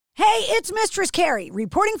Hey, it's Mistress Carrie,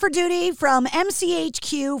 reporting for duty from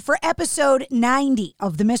MCHQ for episode 90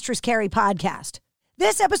 of the Mistress Carrie podcast.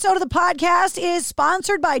 This episode of the podcast is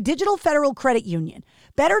sponsored by Digital Federal Credit Union,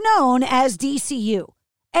 better known as DCU.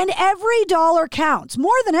 And every dollar counts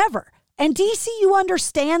more than ever, and DCU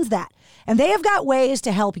understands that. And they have got ways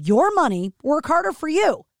to help your money work harder for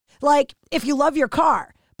you. Like, if you love your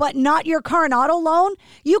car, but not your car and auto loan,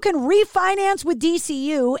 you can refinance with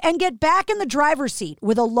DCU and get back in the driver's seat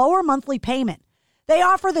with a lower monthly payment. They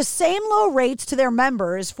offer the same low rates to their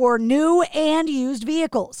members for new and used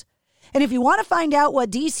vehicles. And if you want to find out what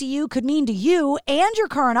DCU could mean to you and your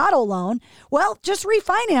car and auto loan, well, just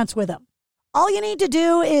refinance with them. All you need to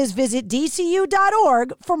do is visit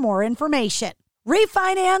DCU.org for more information.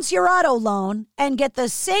 Refinance your auto loan and get the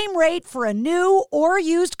same rate for a new or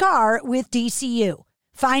used car with DCU.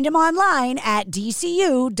 Find them online at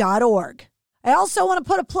dcu.org. I also want to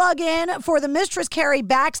put a plug in for the Mistress Carrie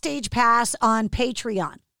Backstage Pass on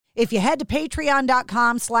Patreon. If you head to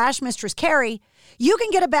patreon.com/Mistress Carrie, you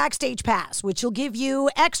can get a Backstage Pass, which will give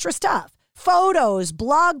you extra stuff, photos,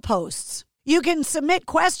 blog posts. You can submit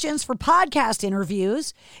questions for podcast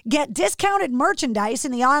interviews, get discounted merchandise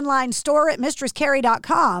in the online store at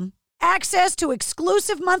mistresscarrie.com, access to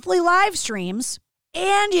exclusive monthly live streams,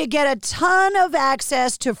 and you get a ton of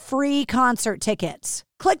access to free concert tickets.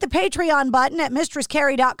 Click the Patreon button at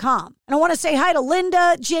mistresscarrie.com. And I want to say hi to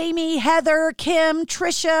Linda, Jamie, Heather, Kim,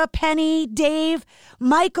 Trisha, Penny, Dave,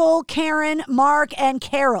 Michael, Karen, Mark, and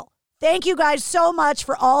Carol. Thank you guys so much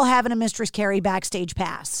for all having a Mistress Carrie Backstage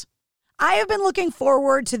Pass. I have been looking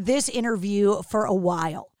forward to this interview for a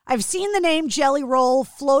while. I've seen the name Jelly Roll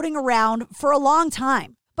floating around for a long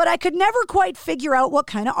time, but I could never quite figure out what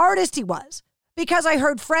kind of artist he was. Because I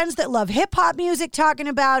heard friends that love hip-hop music talking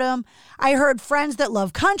about him. I heard friends that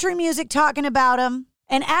love country music talking about him.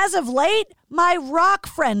 And as of late, my rock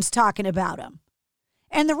friends talking about him.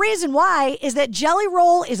 And the reason why is that Jelly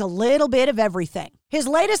Roll is a little bit of everything. His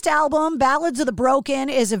latest album, Ballads of the Broken,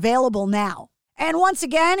 is available now. And once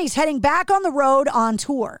again, he's heading back on the road on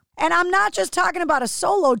tour. And I'm not just talking about a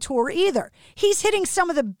solo tour either. He's hitting some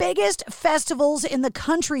of the biggest festivals in the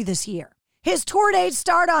country this year. His tour dates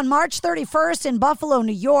start on March 31st in Buffalo,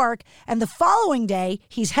 New York, and the following day,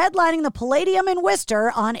 he's headlining the Palladium in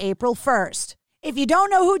Worcester on April 1st. If you don't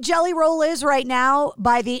know who Jelly Roll is right now,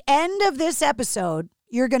 by the end of this episode,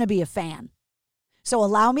 you're going to be a fan. So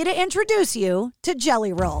allow me to introduce you to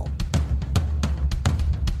Jelly Roll.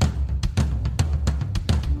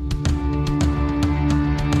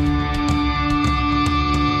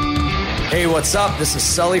 Hey, what's up? This is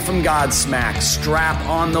Sully from Godsmack. Strap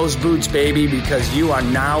on those boots, baby, because you are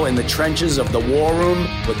now in the trenches of the war room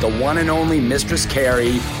with the one and only Mistress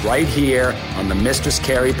Carrie right here on the Mistress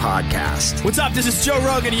Carrie podcast. What's up? This is Joe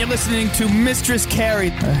Rogan, and you're listening to Mistress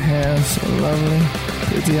Carrie. Her hair so lovely,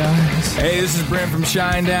 pretty eyes. Hey, this is Brent from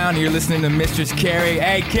Shinedown, and you're listening to Mistress Carrie.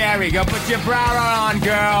 Hey, Carrie, go put your bra on,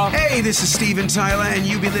 girl. Hey, this is Steven Tyler, and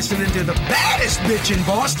you be listening to the baddest bitch in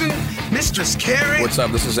Boston, Mistress Carrie. What's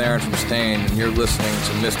up? This is Aaron from Stain, and you're listening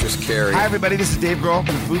to Mistress Carrie. Hi, everybody. This is Dave Grohl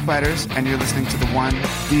from the Foo Fighters, and you're listening to the one,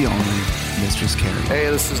 the only Mistress Carrie. Hey,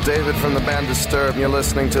 this is David from the band Disturbed, and you're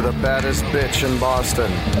listening to the baddest bitch in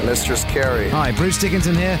Boston, Mistress Carrie. Hi, Bruce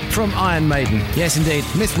Dickinson here from Iron Maiden. Yes, indeed,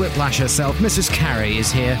 Miss Whiplash herself, Mistress Carrie,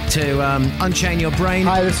 is here to unchain your brain.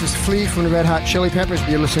 Hi, this is Flea from the Red Hot Chili Peppers.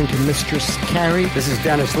 You're listening to Mistress Carrie. This is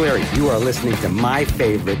Dennis Leary. You are listening to my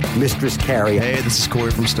favorite, Mistress Carrie. Hey, this is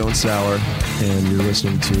Corey from Stone Sour, and you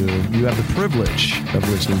have the privilege of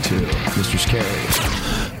listening to Mistress Carrie.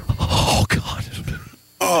 Oh, God.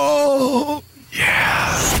 Oh,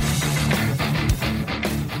 yeah.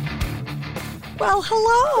 Well,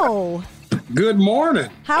 hello. Good morning.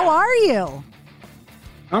 How are you?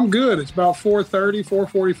 I'm good. It's about 4:30,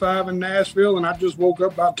 4:45 in Nashville, and I just woke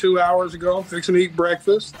up about 2 hours ago. I'm fixing to eat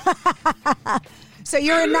breakfast. So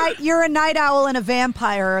you're a night owl and a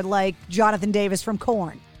vampire like Jonathan Davis from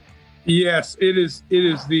Korn. Yes, it is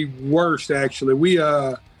the worst, actually.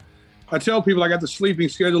 I tell people I got the sleeping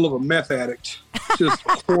schedule of a meth addict. It's just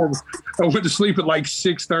horrible. I went to sleep at like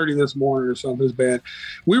 6:30 this morning or something. It's bad.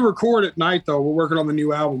 We record at night, though. We're working on the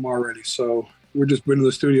new album already, so we're just been in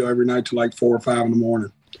the studio every night till like 4 or 5 in the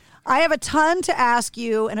morning. I have a ton to ask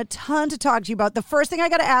you and a ton to talk to you about. The first thing I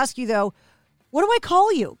got to ask you, though, what do I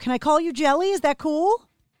call you? Can I call you Jelly? Is that cool?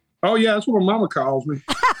 Oh, yeah, that's what my mama calls me.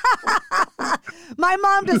 My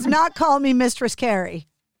mom does not call me Mistress Carrie.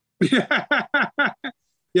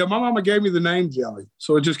 Yeah, my mama gave me the name Jelly,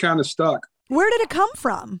 so it just kind of stuck. Where did it come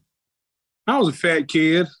from? I was a fat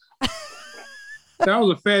kid.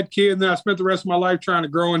 And then I spent the rest of my life trying to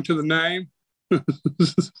grow into the name.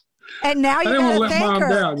 And now you got to thank her.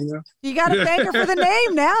 Down, you know? You got to thank her for the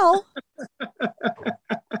name now.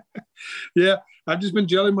 Yeah, I've just been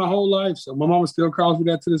Jelly my whole life, so my mama still calls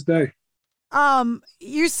me that to this day.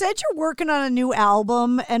 You said you're working on a new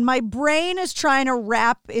album, and my brain is trying to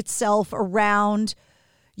wrap itself around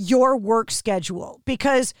your work schedule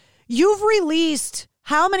because you've released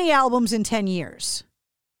how many albums in 10 years?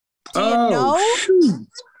 Do you know? Shoot.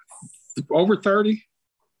 Over 30.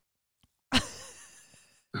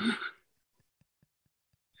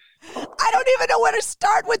 I don't even know where to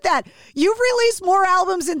start with that. You've released more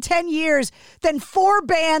albums in 10 years than 4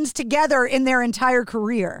 bands together in their entire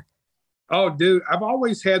career. Oh, dude, I've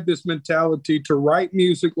always had this mentality to write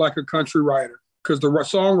music like a country writer because the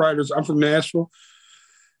songwriters, I'm from Nashville,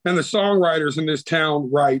 and the songwriters in this town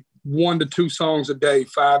write 1 to 2 songs a day,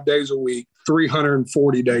 5 days a week,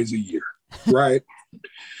 340 days a year, right?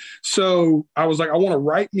 So I was like, I want to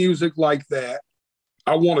write music like that.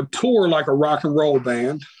 I want to tour like a rock and roll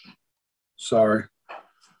band. Sorry.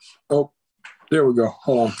 Oh, there we go.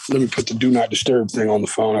 Hold on. Let me put the do not disturb thing on the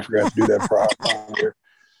phone. I forgot to do that problem here.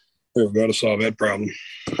 There we go to solve that problem.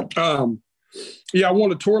 Yeah, I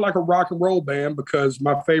want to tour like a rock and roll band because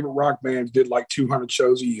my favorite rock bands did like 200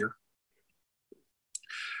 shows a year.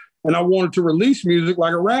 And I wanted to release music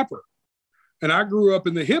like a rapper. And I grew up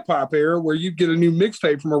in the hip hop era where you get a new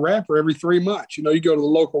mixtape from a rapper every 3 months. You know, you go to the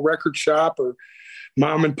local record shop or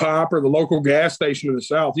mom and pop or the local gas station in the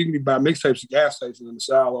South. You can buy mixtapes at gas stations in the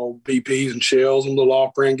South, old BPs and Shells and little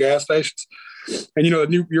off-brand gas stations. And, you know,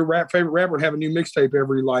 your favorite rapper would have a new mixtape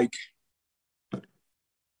every, like,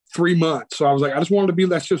 3 months. So I was like, I just wanted to be,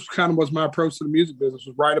 that's just kind of was my approach to the music business,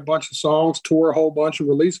 was write a bunch of songs, tour a whole bunch, and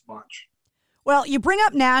release a bunch. Well, you bring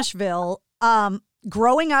up Nashville.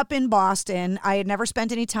 Growing up in Boston, I had never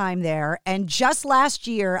spent any time there. And just last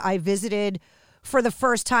year, I visited for the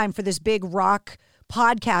first time for this big rock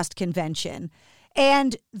podcast convention.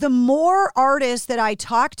 And the more artists that I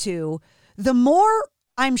talk to, the more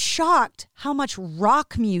I'm shocked how much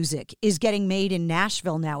rock music is getting made in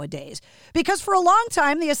Nashville nowadays. Because for a long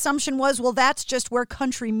time, the assumption was, well, that's just where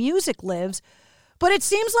country music lives. But it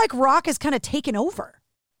seems like rock has kind of taken over.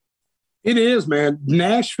 It is, man.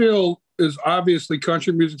 Nashville is obviously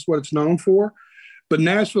country music's what it's known for. But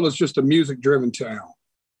Nashville is just a music-driven town.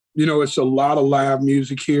 You know, it's a lot of live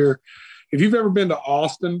music here. If you've ever been to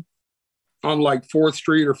Austin on like 4th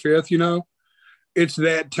Street or 5th, you know, it's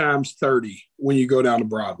that times 30 when you go down to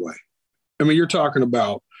Broadway. I mean, you're talking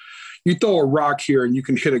about, you throw a rock here and you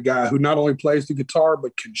can hit a guy who not only plays the guitar,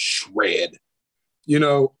 but can shred. You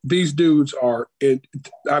know, these dudes are,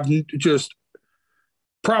 I've just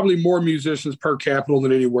probably more musicians per capita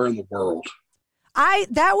than anywhere in the world.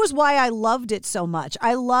 That was why I loved it so much.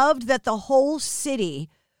 I loved that the whole city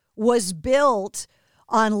was built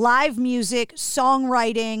on live music,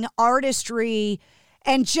 songwriting, artistry,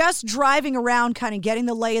 and just driving around, kind of getting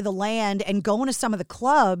the lay of the land and going to some of the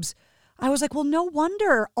clubs. I was like, well, no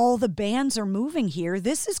wonder all the bands are moving here.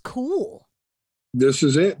 This is cool. This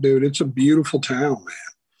is it, dude. It's a beautiful town, man.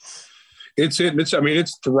 It's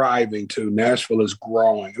thriving too. Nashville is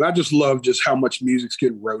growing. And I just love just how much music's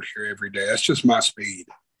getting wrote here every day. That's just my speed.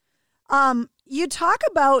 You talk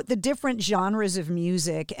about the different genres of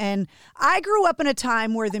music, and I grew up in a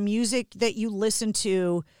time where the music that you listened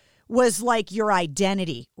to was like your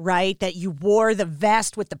identity, right? That you wore the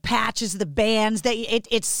vest with the patches of the bands, that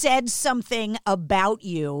it said something about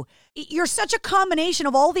you. You're such a combination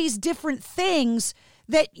of all these different things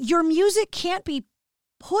that your music can't be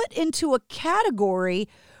put into a category,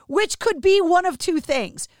 which could be one of two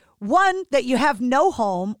things. One, that you have no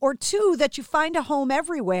home, or two, that you find a home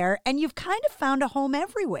everywhere, and you've kind of found a home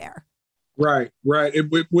everywhere. Right.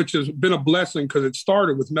 Which has been a blessing because it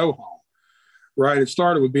started with no home, right? It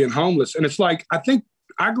started with being homeless. And it's like, I think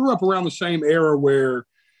I grew up around the same era where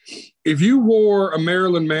if you wore a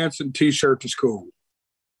Marilyn Manson t-shirt to school,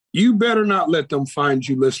 you better not let them find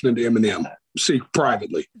you listening to Eminem,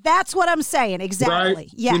 privately. That's what I'm saying. Exactly. Right?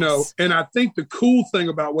 Yes. You know, and I think the cool thing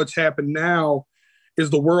about what's happened now is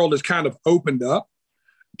the world has kind of opened up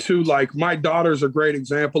to, like, my daughter's a great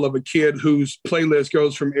example of a kid whose playlist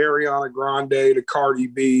goes from Ariana Grande to Cardi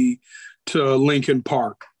B to Linkin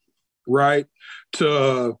Park, right?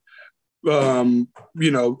 To, you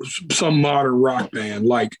know, some modern rock band.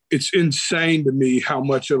 Like, it's insane to me how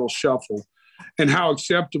much it'll shuffle and how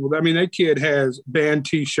acceptable. I mean, that kid has band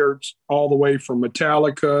T-shirts all the way from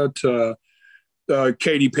Metallica to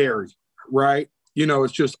Katy Perry, right? You know,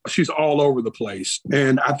 it's just, she's all over the place.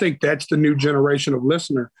 And I think that's the new generation of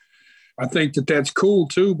listener. I think that that's cool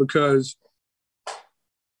too, because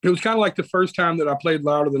it was kind of like the first time that I played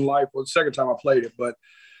Louder Than Life. Well, the second time I played it, but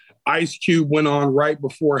Ice Cube went on right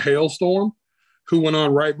before Hailstorm, who went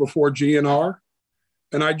on right before GNR.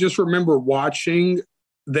 And I just remember watching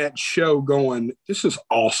that show going, this is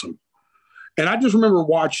awesome. And I just remember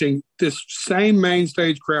watching this same main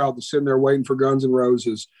stage crowd that's sitting there waiting for Guns N'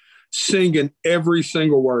 Roses singing every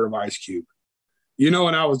single word of Ice Cube. And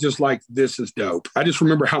I was just like, this is dope. I just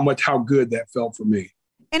remember how good that felt for me.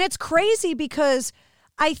 And it's crazy because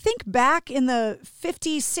I think back in the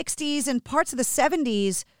 50s, 60s, and parts of the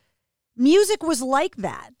 70s, music was like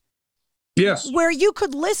that. Yes. Where you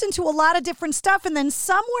could listen to a lot of different stuff. And then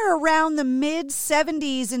somewhere around the mid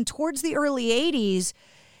 70s and towards the early 80s,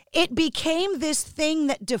 it became this thing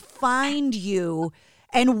that defined you.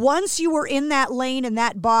 And once you were in that lane, in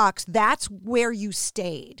that box, that's where you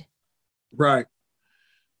stayed. Right.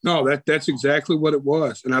 No, that's exactly what it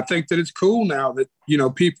was. And I think that it's cool now that,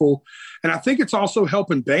 people, and I think it's also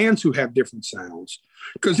helping bands who have different sounds,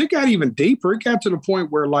 because it got even deeper. It got to the point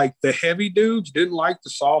where like the heavy dudes didn't like the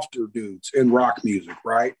softer dudes in rock music.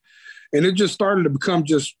 Right. And it just started to become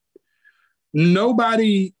just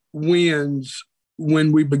nobody wins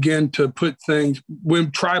when we begin to put things, when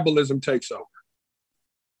tribalism takes over.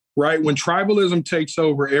 Right. When tribalism takes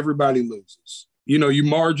over, everybody loses. You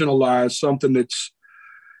marginalize something that's,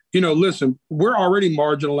 listen, we're already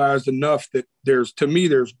marginalized enough that there's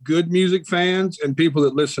good music fans and people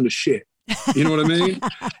that listen to shit. You know what I mean?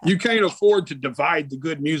 You can't afford to divide the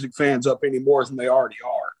good music fans up any more than they already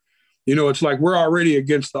are. It's like we're already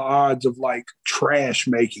against the odds of like trash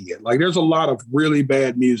making it. Like there's a lot of really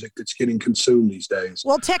bad music that's getting consumed these days.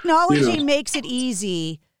 Well, technology makes it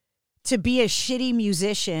easy to be a shitty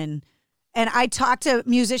musician. And I talk to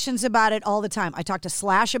musicians about it all the time. I talked to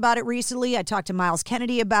Slash about it recently. I talked to Miles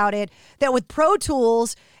Kennedy about it. That with Pro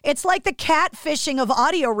Tools, it's like the catfishing of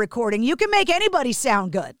audio recording. You can make anybody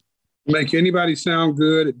sound good. Make anybody sound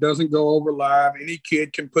good. It doesn't go over live. Any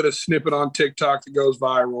kid can put a snippet on TikTok that goes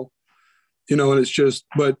viral. And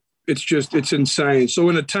it's insane. So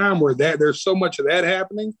in a time where there's so much of that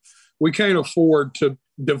happening, we can't afford to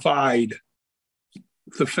divide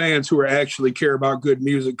the fans who actually care about good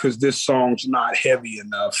music because this song's not heavy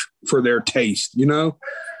enough for their taste.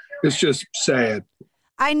 It's just sad.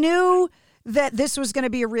 I knew that this was going to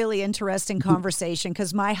be a really interesting conversation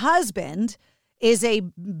because my husband is a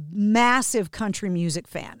massive country music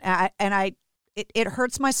fan. It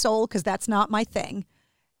hurts my soul because that's not my thing.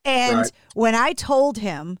 And when I told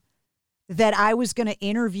him that I was going to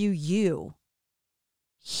interview you,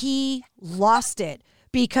 he lost it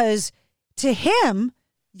because to him,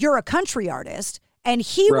 you're a country artist, and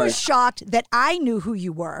he was shocked that I knew who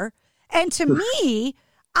you were. And to me,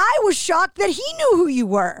 I was shocked that he knew who you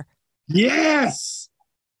were. Yes.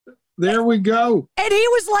 There we go. And he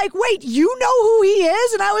was like, wait, you know who he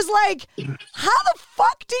is? And I was like, how the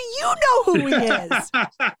fuck do you know who he is?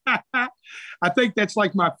 I think that's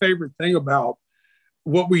like my favorite thing about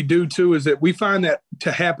what we do too, is that we find that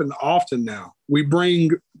to happen often now. We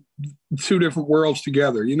bring two different worlds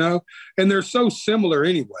together, and they're so similar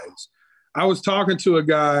anyways. I was talking to a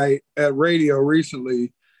guy at radio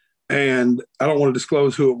recently, and I don't want to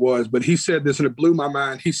disclose who it was, but he said this and it blew my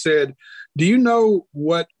mind. He said, do you know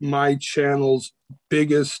what my channel's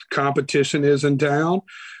biggest competition is in town?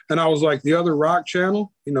 And I was like, the other rock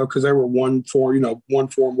channel, because they were one form,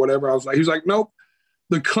 whatever. He was like, nope,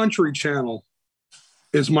 the country channel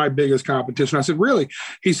is my biggest competition. I said, really?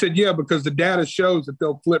 He said, yeah, because the data shows that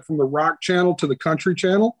they'll flip from the rock channel to the country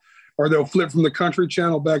channel, or they'll flip from the country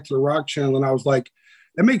channel back to the rock channel. And I was like,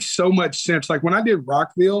 that makes so much sense. Like when I did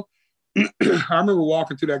Rockville, I remember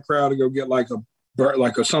walking through that crowd to go get like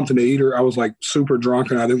a something to eat, or I was like super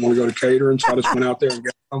drunk and I didn't want to go to catering. So I just went out there and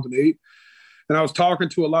got something to eat. And I was talking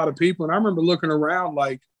to a lot of people, and I remember looking around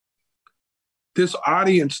like, this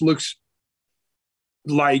audience looks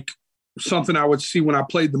like something I would see when I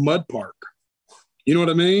played the Mud Park. You know what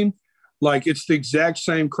I mean? Like it's the exact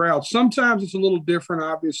same crowd. Sometimes it's a little different,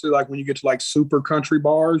 obviously, like when you get to like super country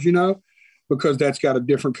bars, because that's got a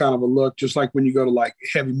different kind of a look, just like when you go to like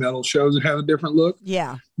heavy metal shows that have a different look.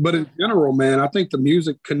 Yeah. But in general, man, I think the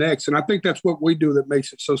music connects. And I think that's what we do that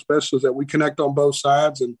makes it so special, is that we connect on both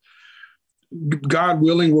sides, and God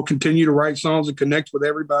willing, we'll continue to write songs and connect with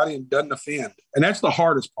everybody and doesn't offend. And that's the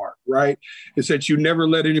hardest part, right? Is that you never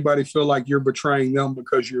let anybody feel like you're betraying them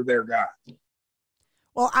because you're their guy.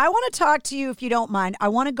 Well, I want to talk to you, if you don't mind. I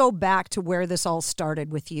want to go back to where this all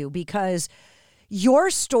started with you, because your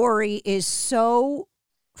story is so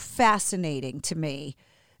fascinating to me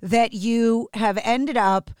that you have ended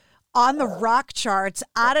up on the rock charts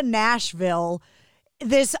out of Nashville,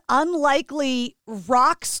 this unlikely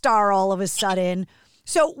rock star all of a sudden.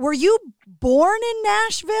 So were you born in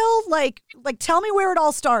Nashville? Like tell me where it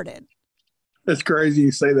all started. That's crazy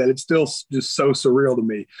you say that. It's still just so surreal to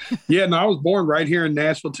me. Yeah, no, I was born right here in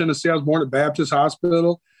Nashville, Tennessee. I was born at Baptist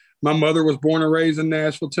Hospital. My mother was born and raised in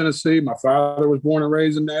Nashville, Tennessee. My father was born and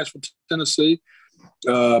raised in Nashville, Tennessee.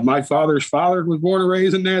 My father's father was born and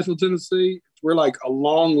raised in Nashville, Tennessee. We're like a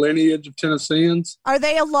long lineage of Tennesseans. Are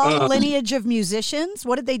they a long lineage of musicians?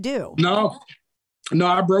 What did they do? No,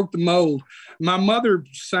 I broke the mold. My mother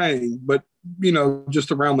sang, but,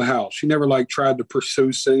 just around the house. She never tried to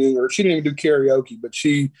pursue singing, or she didn't even do karaoke, but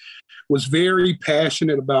she was very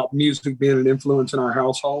passionate about music being an influence in our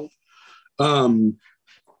household.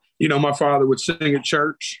 My father would sing at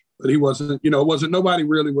church, but he wasn't, nobody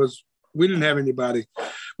really was. We didn't have anybody.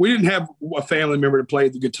 We didn't have a family member that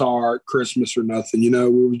played the guitar at Christmas or nothing.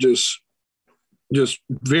 We were just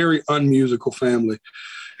very unmusical family.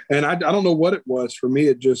 And I don't know what it was. For me,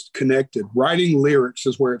 it just connected. Writing lyrics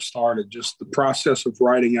is where it started, just the process of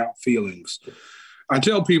writing out feelings. I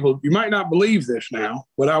tell people, you might not believe this now,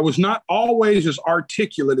 but I was not always as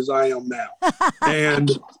articulate as I am now.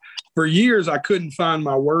 And for years, I couldn't find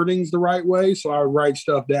my wordings the right way, so I would write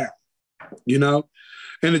stuff down,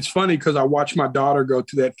 And it's funny because I watched my daughter go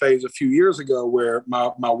through that phase a few years ago where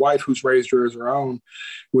my wife, who's raised her as her own,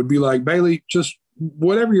 would be like, Bailey, just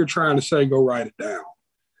whatever you're trying to say, go write it down.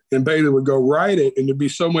 And Bailey would go write it, and it'd be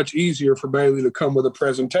so much easier for Bailey to come with a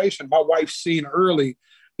presentation. My wife seen early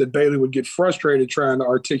that Bailey would get frustrated trying to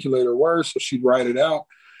articulate her words, so she'd write it out.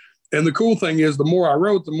 And the cool thing is, the more I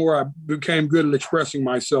wrote, the more I became good at expressing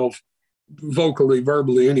myself vocally,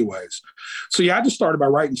 verbally anyways. So yeah, I just started by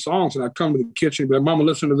writing songs, and I'd come to the kitchen, but Mama,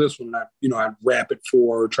 listen to this one. And I'd rap it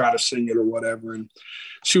for her, or try to sing it or whatever. And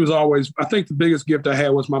she was always, I think the biggest gift I had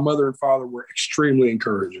was my mother and father were extremely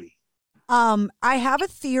encouraging. I have a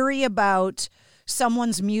theory about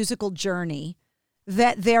someone's musical journey,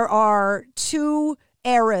 that there are two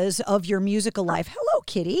eras of your musical life. Hello,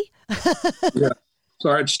 kitty. Yeah.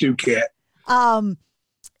 Sorry, it's Stu Cat.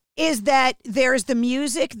 Is that there's the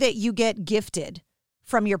music that you get gifted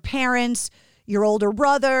from your parents, your older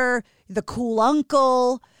brother, the cool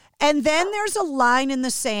uncle, and then there's a line in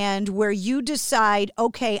the sand where you decide,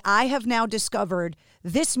 okay, I have now discovered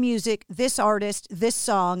this music, this artist, this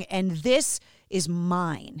song, and this is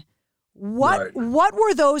mine. What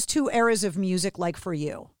were those two eras of music like for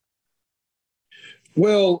you?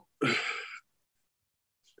 Well,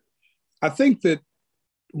 I think that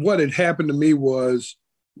what had happened to me was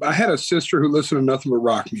I had a sister who listened to nothing but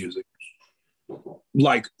rock music.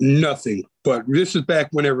 Like nothing. But this is back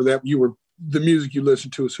whenever that you were, the music you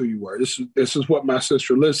listened to is who you were. This is what my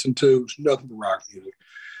sister listened to. It was nothing but rock music.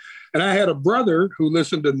 And I had a brother who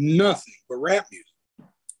listened to nothing but rap music.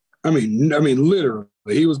 I mean, literally,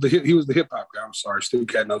 he was the hip hop guy. I'm sorry, Stu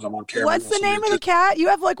Cat knows I'm on camera. What's the name of the cat? You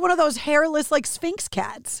have like one of those hairless, like Sphinx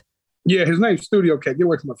cats. Yeah, his name's Studio Cat. Get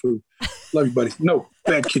away from my food. Love you, buddy. No,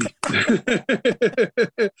 bad kitty.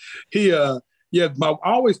 I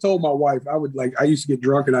always told my wife, I used to get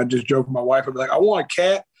drunk and I'd just joke with my wife. I'd be like, I want a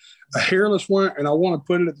cat, a hairless one, and I want to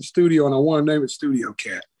put it at the studio, and I want to name it Studio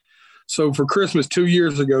Cat. So for Christmas 2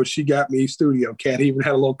 years ago, she got me Studio Cat. He even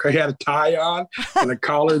had a tie on and a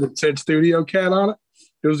collar that said Studio Cat on it.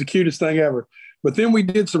 It was the cutest thing ever. But then we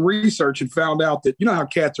did some research and found out that, you know how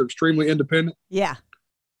cats are extremely independent? Yeah.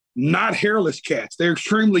 Not hairless cats. They're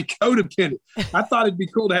extremely codependent. I thought it'd be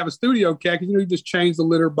cool to have a studio cat because, you just change the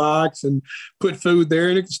litter box and put food there,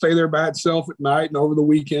 and it can stay there by itself at night and over the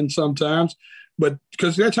weekend sometimes. But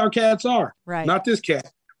because that's how cats are. Right. Not this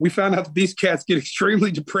cat. We found out that these cats get extremely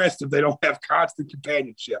depressed if they don't have constant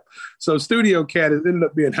companionship. So Studio Cat has ended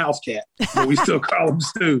up being House Cat, but we still call him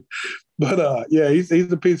Stu. But he's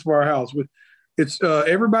a piece of our house. It's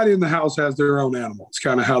everybody in the house has their own animal. It's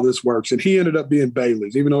kind of how this works. And he ended up being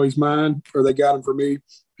Bailey's, even though he's mine, or they got him for me.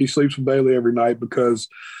 He sleeps with Bailey every night because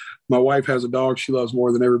my wife has a dog she loves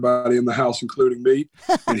more than everybody in the house, including me.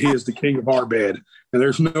 And he is the king of our bed. And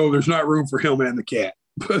there's not room for him and the cat.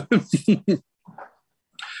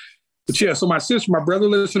 But yeah, so my brother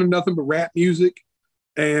listened to nothing but rap music.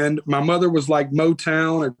 And my mother was like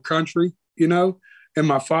Motown or country, and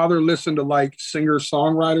my father listened to like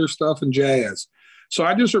singer-songwriter stuff and jazz. So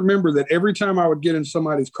I just remember that every time I would get in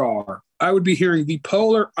somebody's car, I would be hearing the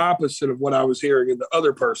polar opposite of what I was hearing in the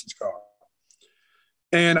other person's car.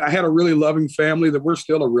 And I had a really loving family that we're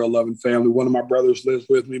still a real loving family. One of my brothers lives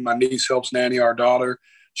with me. My niece helps nanny our daughter.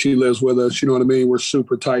 She lives with us. You know what I mean? We're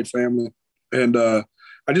super tight family. And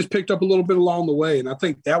I just picked up a little bit along the way. And I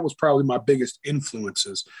think that was probably my biggest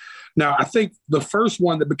influences. Now, I think the first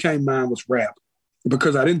one that became mine was rap,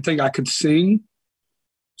 because I didn't think I could sing.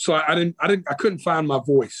 So I couldn't find my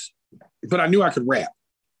voice, but I knew I could rap.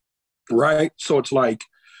 right? So it's like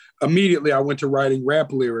immediately I went to writing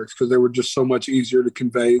rap lyrics because they were just so much easier to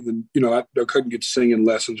convey than, I couldn't get singing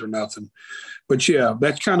lessons or nothing. But yeah,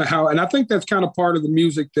 that's kind of how, and I think that's kind of part of the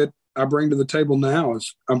music that I bring to the table now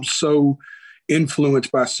is I'm so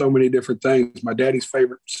influenced by so many different things. My daddy's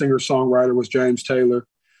favorite singer-songwriter was James Taylor.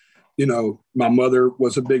 My mother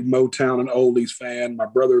was a big Motown and oldies fan. My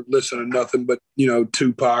brother listened to nothing but,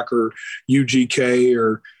 Tupac or UGK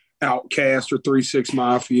or Outkast or 3 6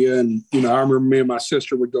 Mafia. And, I remember me and my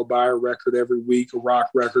sister would go buy a record every week, a rock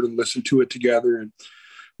record, and listen to it together. And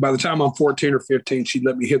by the time I'm 14 or 15, she'd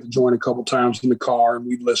let me hit the joint a couple times in the car and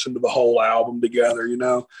we'd listen to the whole album together,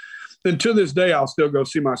 And to this day, I'll still go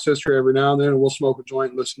see my sister every now and then and we'll smoke a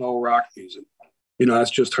joint and listen to old rock music. That's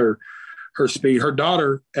just her speed. Her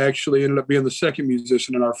daughter actually ended up being the second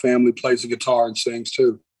musician in our family, plays the guitar and sings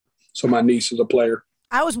too. So my niece is a player.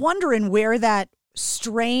 I was wondering where that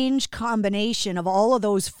strange combination of all of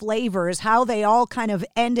those flavors, how they all kind of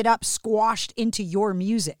ended up squashed into your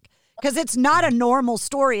music. Because it's not a normal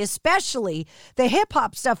story, especially the hip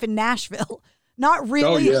hop stuff in Nashville. Not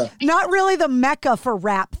really the mecca for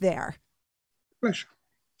rap there.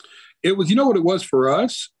 It was, what it was for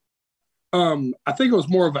us? I think it was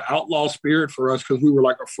more of an outlaw spirit for us because we were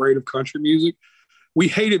like afraid of country music. We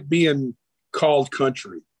hated being called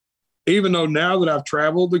country. Even though now that I've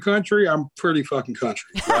traveled the country, I'm pretty fucking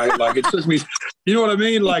country, right? Like it took me, you know what I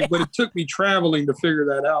mean? Like, but it took me traveling to figure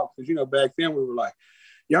that out. Because, back then we were like,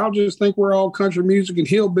 y'all just think we're all country music and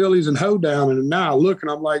hillbillies and hoedown. And now I look and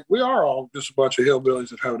I'm like, we are all just a bunch of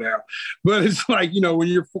hillbillies and hoedown. But it's like, when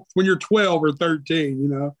you're 12 or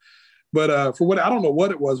 13, But for what I don't know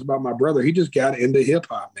what it was about my brother, he just got into hip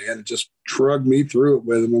hop, man, and just drugged me through it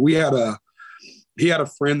with him. And he had a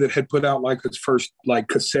friend that had put out like his first like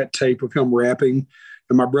cassette tape of him rapping,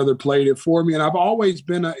 and my brother played it for me. And I've always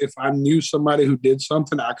been if I knew somebody who did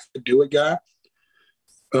something, I could do it guy.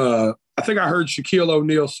 I think I heard Shaquille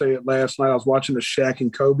O'Neal say it last night. I was watching the Shaq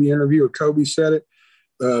and Kobe interview, or Kobe said it.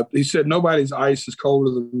 He said, nobody's ice is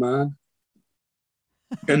colder than mine.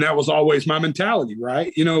 And that was always my mentality,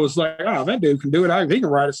 right? It was like, oh, that dude can do it. He can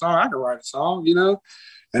write a song. I can write a song,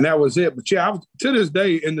 And that was it. But yeah, to this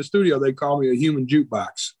day in the studio, they call me a human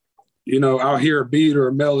jukebox. I'll hear a beat or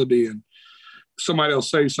a melody and somebody will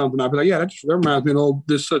say something. I'll be like, yeah, that reminds me of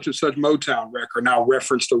this such and such Motown record. And I'll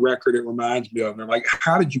reference the record it reminds me of. And they're like,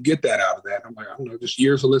 how did you get that out of that? I'm like, I don't know, just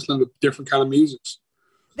years of listening to different kind of musics.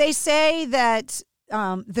 They say that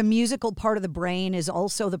the musical part of the brain is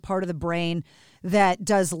also the part of the brain that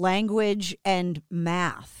does language and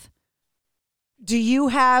math. Do you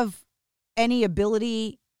have any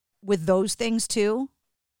ability with those things too?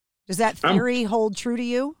 Does that theory hold true to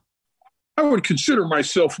you? I would consider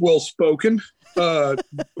myself well-spoken, but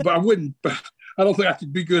I wouldn't. I don't think I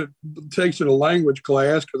could be good at taking a language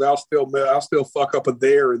class because I'll still fuck up a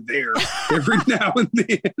there and there every now and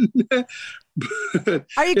then. But,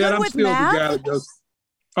 are you good with math? The guy that goes,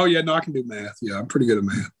 oh yeah, no, I can do math. Yeah, I'm pretty good at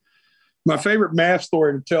math. My favorite math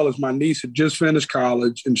story to tell is my niece had just finished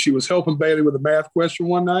college and she was helping Bailey with a math question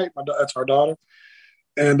one night. That's our daughter.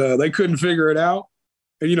 And they couldn't figure it out.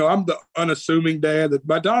 And, I'm the unassuming dad that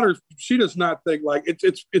my daughter, she does not think like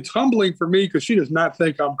it's humbling for me because she does not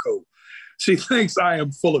think I'm cool. She thinks I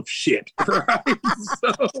am full of shit. Right.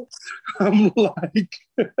 So I'm like,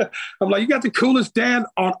 you got the coolest dad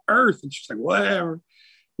on earth. And she's like, whatever.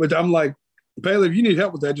 But I'm like, Bailey, if you need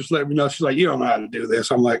help with that, just let me know. She's like, you don't know how to do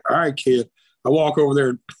this. I'm like, all right, kid. I walk over there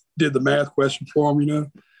and did the math question for him,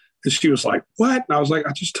 And she was like, what? And I was like,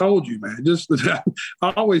 I just told you, man.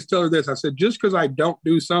 I always tell her this. I said, just because I don't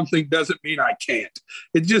do something doesn't mean I can't.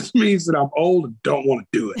 It just means that I'm old and don't want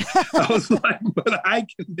to do it. I was like, but I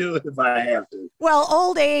can do it if I have to. Well,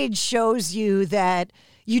 old age shows you that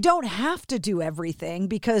you don't have to do everything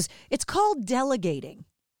because it's called delegating.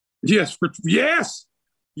 Yes. Yes.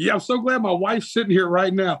 Yeah, I'm so glad my wife's sitting here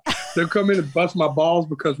right now. They'll come in and bust my balls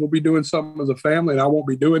because we'll be doing something as a family and I won't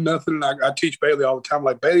be doing nothing. And I teach Bailey all the time,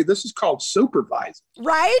 like, Bailey, this is called supervising.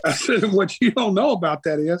 Right? I said, what you don't know about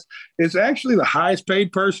that is it's actually the highest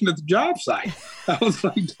paid person at the job site. I was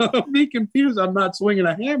like, don't be confused. I'm not swinging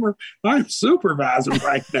a hammer. I'm supervising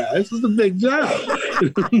right now. This is a big job.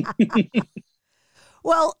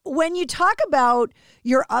 Well, when you talk about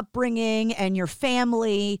your upbringing and your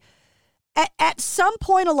family, at some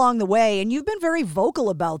point along the way, and you've been very vocal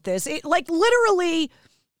about this, like literally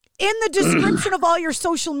in the description of all your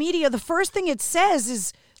social media, the first thing it says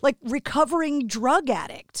is like recovering drug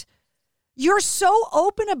addict. You're so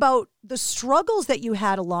open about the struggles that you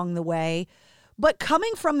had along the way, but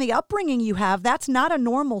coming from the upbringing you have, that's not a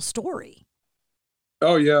normal story.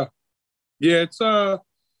 Oh yeah. Yeah. It's,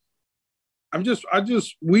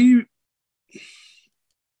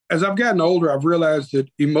 as I've gotten older, I've realized that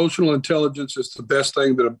emotional intelligence is the best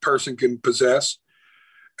thing that a person can possess.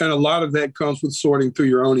 And a lot of that comes with sorting through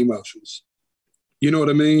your own emotions. You know what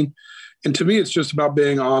I mean? And to me, it's just about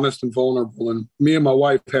being honest and vulnerable. And me and my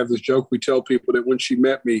wife have this joke. We tell people that when she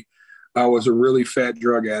met me, I was a really fat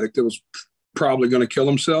drug addict that was probably going to kill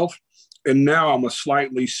himself. And now I'm a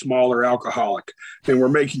slightly smaller alcoholic, and we're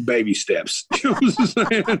making baby steps. You know what I'm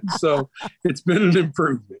saying? So it's been an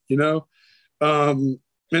improvement, you know? And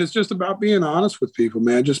it's just about being honest with people,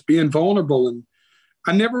 man, just being vulnerable. And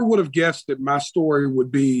I never would have guessed that my story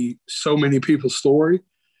would be so many people's story.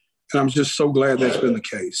 And I'm just so glad that's been the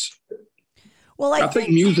case. Well, I think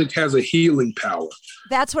music has a healing power.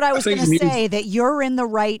 That's what I was going to say, that you're in the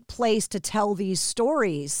right place to tell these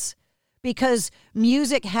stories, because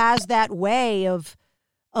music has that way of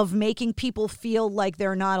making people feel like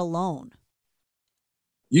they're not alone.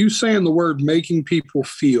 You saying the word making people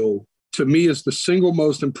feel, to me, is the single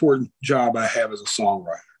most important job I have as a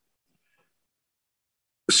songwriter.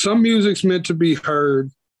 Some music's meant to be heard.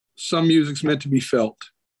 Some music's meant to be felt.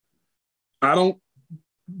 I don't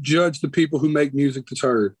judge the people who make music that's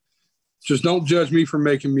heard. Just don't judge me for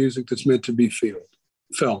making music that's meant to be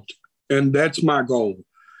felt. And that's my goal,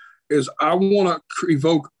 is I want to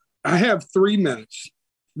evoke. I have 3 minutes.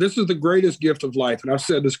 This is the greatest gift of life. And I've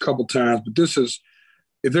said this a couple times, but this is,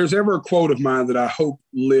 if there's ever a quote of mine that I hope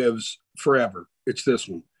lives forever, it's this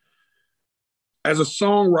one. As a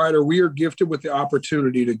songwriter, we are gifted with the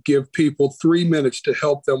opportunity to give people 3 minutes to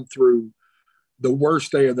help them through the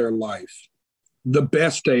worst day of their life, the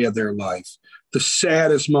best day of their life, the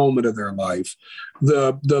saddest moment of their life,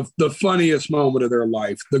 the funniest moment of their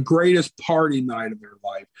life, the greatest party night of their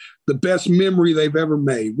life, the best memory they've ever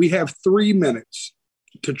made. We have 3 minutes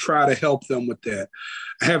to try to help them with that.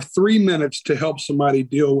 I have 3 minutes to help somebody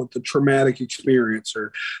deal with the traumatic experience,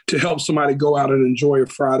 or to help somebody go out and enjoy a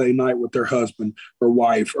Friday night with their husband or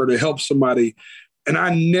wife, or to help somebody. And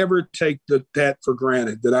I never take that for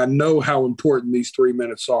granted, that I know how important these 3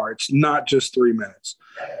 minutes are. It's not just 3 minutes.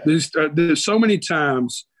 There's so many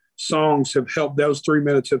times songs have helped, those 3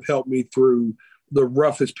 minutes have helped me through the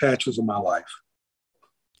roughest patches of my life.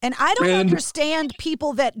 And I don't understand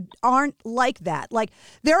people that aren't like that. Like,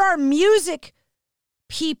 there are music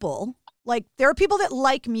people, like there are people that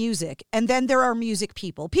like music, and then there are music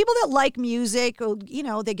people. People that like music, you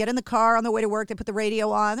know, they get in the car on their way to work, they put the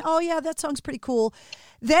radio on. Oh, yeah, that song's pretty cool.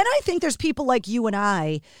 Then I think there's people like you and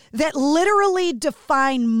I that literally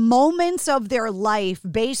define moments of their life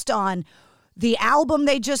based on the album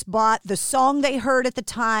they just bought, the song they heard at the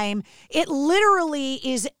time. It literally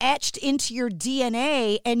is etched into your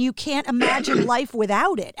DNA, and you can't imagine life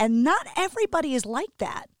without it. And not everybody is like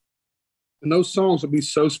that. And those songs will be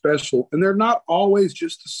so special. And they're not always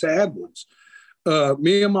just the sad ones.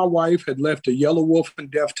 Me and my wife had left a Yellow Wolf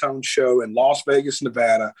and Deftones show in Las Vegas,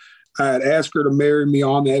 Nevada. I had asked her to marry me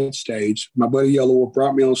on that stage. My buddy Yellow Wolf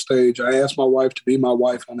brought me on stage. I asked my wife to be my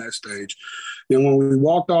wife on that stage. And when we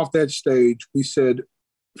walked off that stage, we said,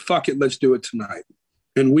 fuck it, let's do it tonight.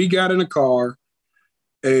 And we got in a car,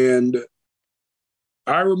 and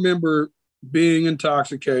I remember being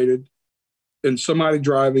intoxicated and somebody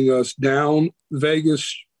driving us down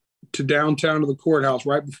Vegas to downtown to the courthouse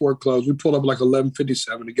right before it closed. We pulled up like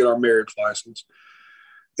 11:57 to get our marriage license.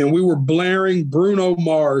 And we were blaring Bruno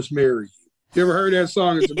Mars' Marry You. You ever heard that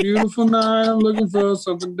song? It's a beautiful night. I'm looking for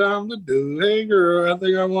something dumb to do. Hey, girl, I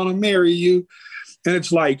think I want to marry you. And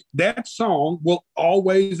it's like, that song will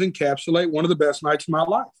always encapsulate one of the best nights of my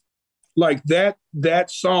life. Like that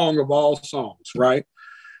song of all songs, right?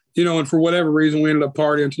 You know, and for whatever reason, we ended up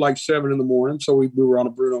partying until like 7 a.m. So we were on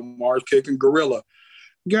a Bruno Mars kick, and Gorilla.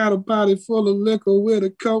 Got a body full of liquor with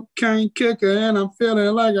a cocaine kicker, and I'm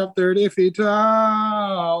feeling like I'm 30 feet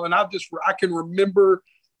tall. And I can remember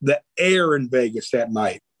the air in Vegas that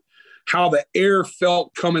night, how the air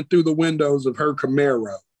felt coming through the windows of her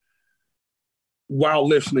Camaro while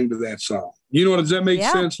listening to that song. You know, does that make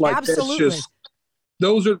sense? Like, absolutely. That's just,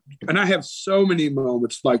 those are, and I have so many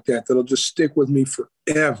moments like that that'll just stick with me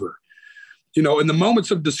forever. You know, in the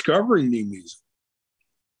moments of discovering new music.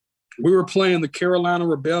 We were playing the Carolina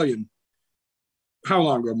Rebellion. How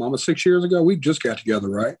long ago, Mama? 6 years ago? We just got together,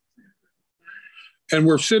 right? And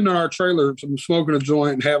we're sitting in our trailer, smoking a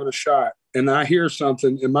joint and having a shot. And I hear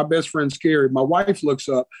something, and my best friend, Scary, my wife looks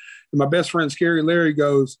up, and my best friend, Scary Larry,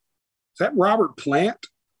 goes, "Is that Robert Plant?"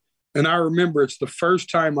 And I remember it's the first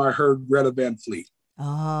time I heard Greta Van Fleet.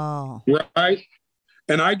 Oh. Right?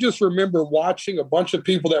 And I just remember watching a bunch of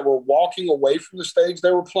people that were walking away from the stage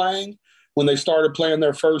they were playing when they started playing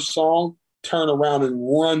their first song, turn around and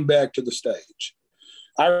run back to the stage.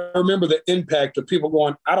 I remember the impact of people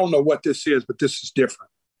going, I don't know what this is, but this is different.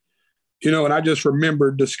 And I just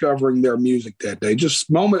remember discovering their music that day.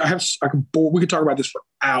 Just moment we could talk about this for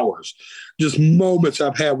hours. Just moments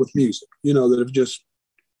I've had with music, that have just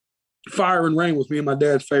Fire and Rain was me and my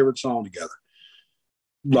dad's favorite song together.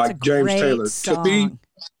 Like James Taylor. Song. To me,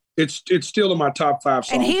 it's still in my top 5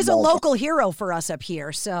 songs. And he's a local hero for us up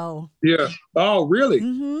here. So yeah. Oh, really?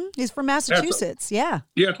 Mm-hmm. He's from Massachusetts. Yeah.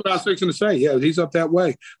 Yeah, that's what I was fixing to say. Yeah, he's up that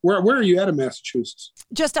way. Where are you at in Massachusetts?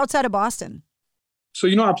 Just outside of Boston. So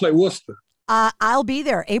I play Worcester. I'll be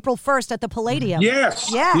there April 1st at the Palladium.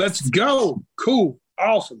 Yes. Let's go. Cool.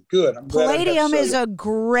 Awesome. Good. Palladium is a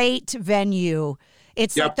great venue.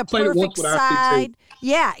 It's like the perfect side.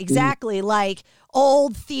 Yeah, exactly. Mm-hmm. Like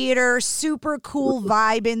old theater, super cool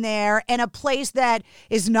vibe in there, and a place that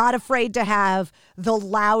is not afraid to have the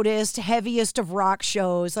loudest, heaviest of rock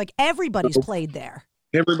shows. Like everybody's played there.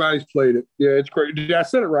 Everybody's played it. Yeah, it's great. I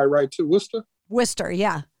said it right too. Worcester,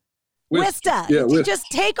 yeah. Worcester. Yeah, Worcester. Just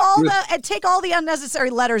take all the unnecessary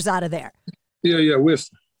letters out of there. Yeah,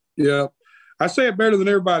 Worcester. Yeah. I say it better than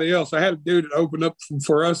everybody else. I had a dude that opened up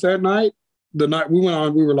for us that night. The night we went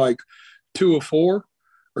on, we were like 2 of 4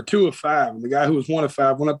 or 2 of 5. And the guy who was 1 of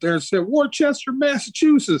 5 went up there and said, Worcester,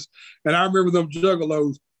 Massachusetts. And I remember them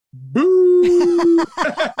juggalos. Boo!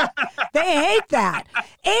 They hate that.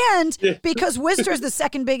 And because Worcester is the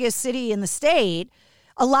second biggest city in the state,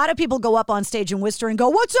 a lot of people go up on stage in Worcester and go,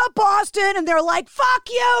 "What's up, Boston?" And they're like, "Fuck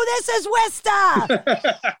you, this is Worcester."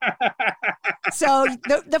 So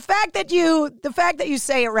the fact that you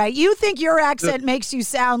say it right, you think your accent makes you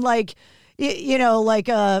sound like, like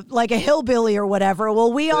a hillbilly or whatever.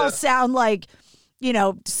 Well, we all sound like,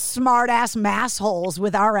 smart ass massholes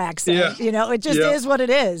with our accent. Yeah. It just is what it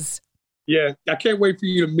is. Yeah, I can't wait for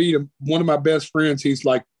you to meet him. One of my best friends, he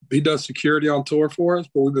does security on tour for us,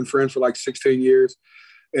 but we've been friends for like 16 years.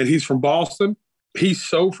 And he's from Boston. He's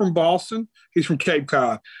so from Boston. He's from Cape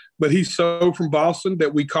Cod, but he's so from Boston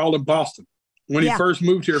that we call him Boston. When he first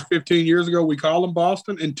moved here 15 years ago, we call him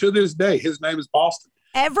Boston. And to this day, his name is Boston.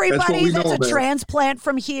 Everybody that's a transplant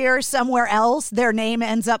from here somewhere else, their name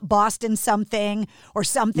ends up Boston something or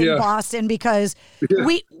something Boston, because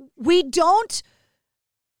we don't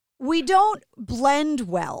blend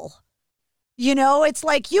well. It's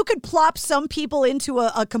like you could plop some people into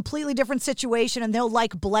a completely different situation and they'll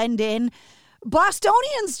blend in.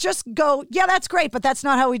 Bostonians just go, yeah, that's great, but that's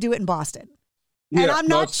not how we do it in Boston. And I'm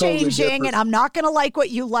not changing, totally, and I'm not going to like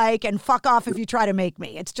what you like, and fuck off if you try to make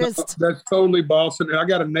me. It's just that's totally Boston. And I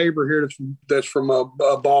got a neighbor here that's from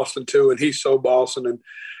Boston too, and he's so Boston. And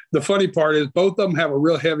the funny part is both of them have a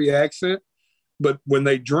real heavy accent, but when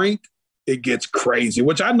they drink, it gets crazy.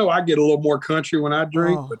 Which I know I get a little more country when I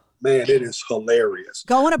drink, but man, it is hilarious.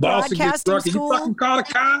 Going to broadcasting school. You fucking call a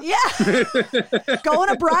car? Yeah. Going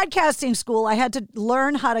to broadcasting school, I had to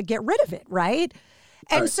learn how to get rid of it, right?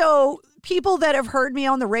 And so people that have heard me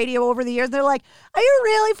on the radio over the years, they're like, "Are you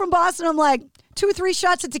really from Boston?" I'm like, 2 or 3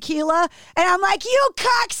 shots of tequila. And I'm like, "You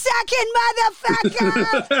cocksucking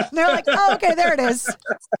motherfucker." And they're like, "Oh, okay, there it is.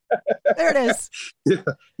 There it is." Yeah,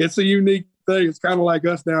 it's a unique thing. It's kind of like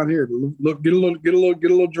us down here. Look, get a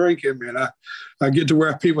little drink in me, and I get to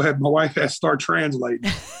where my wife has to start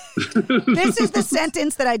translating. This is the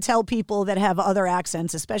sentence that I tell people that have other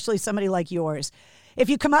accents, especially somebody like yours. If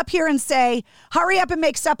you come up here and say, "Hurry up and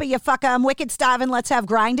make supper, you fucker, I'm wicked starving, let's have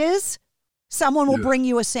grinders," someone will bring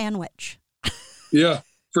you a sandwich. Yeah,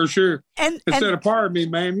 for sure. And instead of, "Pardon me,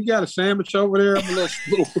 ma'am, you got a sandwich over there? I'm a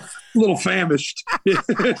little famished."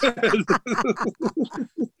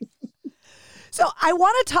 So I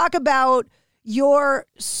want to talk about your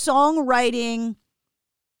songwriting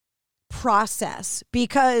process,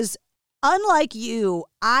 because unlike you,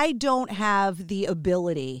 I don't have the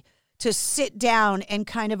ability to sit down and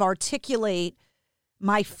kind of articulate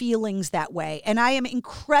my feelings that way. And I am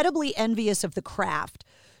incredibly envious of the craft.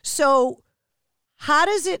 So how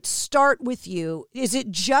does it start with you? Is it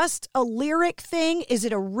just a lyric thing? Is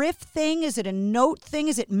it a riff thing? Is it a note thing?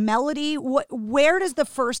 Is it melody? Where does the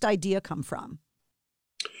first idea come from?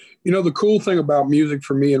 The cool thing about music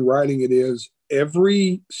for me and writing it is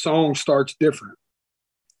every song starts different.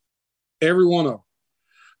 Every one of them.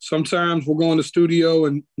 Sometimes we'll go in the studio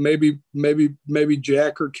and maybe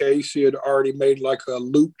Jack or Casey had already made like a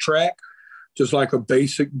loop track, just like a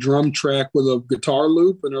basic drum track with a guitar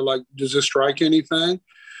loop. And they're like, "Does this strike anything?"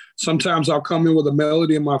 Sometimes I'll come in with a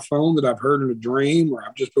melody in my phone that I've heard in a dream, or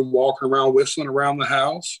I've just been walking around whistling around the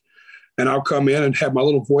house. And I'll come in and have my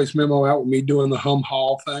little voice memo out with me doing the hum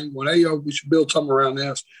haul thing. When, "Hey, yo, we should build something around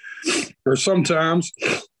this." Or sometimes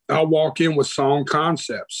I'll walk in with song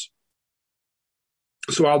concepts.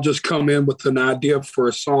 So I'll just come in with an idea for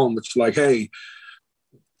a song that's like, hey,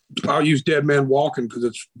 I'll use Dead Man Walking because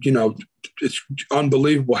it's, it's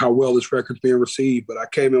unbelievable how well this record's being received. But I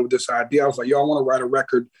came in with this idea. I was like, I want to write a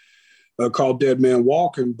record called Dead Man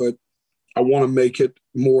Walking, but I want to make it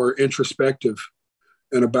more introspective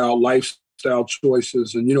and about lifestyle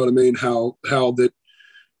choices. And you know what I mean? How that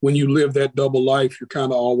when you live that double life, you're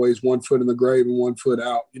kind of always one foot in the grave and one foot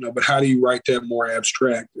out, but how do you write that more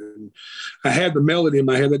abstract? And I had the melody in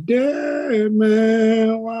my head, the Dead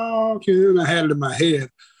Man Walking. I had it in my head.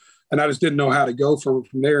 And I just didn't know how to go from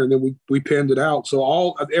there. And then we penned it out.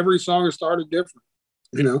 So every song has started different.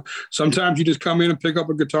 Sometimes you just come in and pick up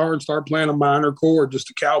a guitar and start playing a minor chord, just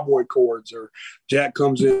the cowboy chords, or Jack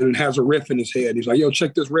comes in and has a riff in his head. He's like, yo,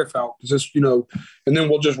 check this riff out. Is this, and then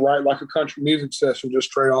we'll just write like a country music session, just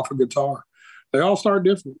straight off a guitar. They all start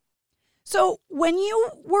different. So when you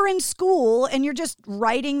were in school and you're just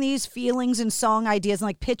writing these feelings and song ideas and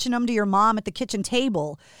like pitching them to your mom at the kitchen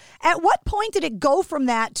table, at what point did it go from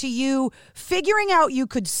that to you figuring out you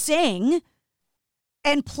could sing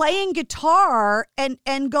and playing guitar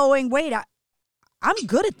and going, wait, I'm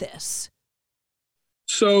good at this?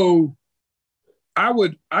 So I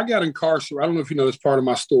got incarcerated. I don't know if you know this part of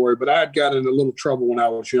my story, but I had gotten in a little trouble when I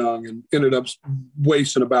was young and ended up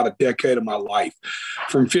wasting about a decade of my life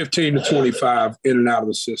from 15 to 25 in and out of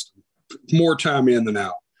the system, more time in than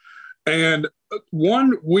out. And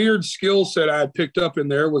one weird skill set I had picked up in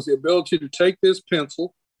there was the ability to take this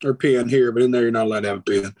pencil or pen here, but in there you're not allowed to have a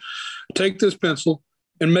pen. Take this pencil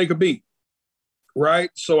and make a beat,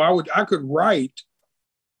 right? So I could write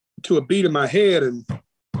to a beat in my head and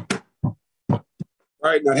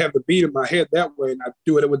I'd have the beat in my head that way, and I'd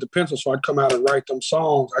do it with the pencil. So I'd come out and write them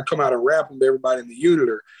songs. I'd come out and rap them to everybody in the unit,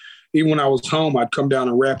 or even when I was home, I'd come down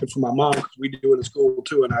and rap it for my mom because we do it in school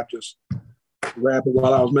too, and I'd just rap it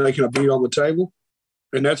while I was making a beat on the table.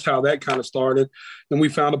 And that's how that kind of started. And we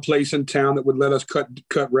found a place in town that would let us cut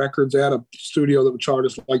records at, a studio that would charge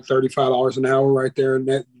us like $35 an hour right there, and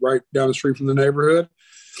that right down the street from the neighborhood.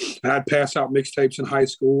 And I'd pass out mixtapes in high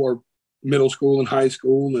school or middle school and high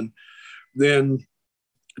school, and then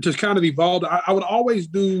it just kind of evolved. I would always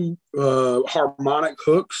do harmonic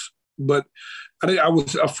hooks, but I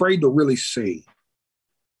was afraid to really sing.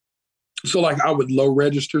 So like I would low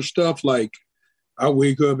register stuff like, I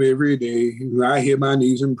wake up every day, I hit my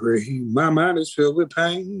knees and pray. My mind is filled with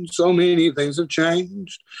pain. So many things have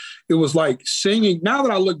changed. It was like singing. Now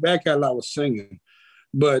that I look back at it, I was singing,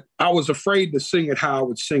 but I was afraid to sing it how I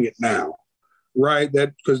would sing it now. Right.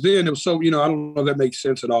 That because then it was so, I don't know if that makes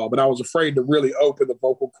sense at all, but I was afraid to really open the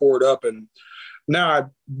vocal cord up. And now I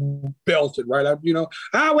belted, right.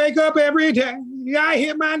 I wake up every day. I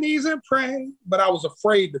hit my knees and pray. But I was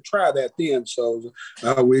afraid to try that then. So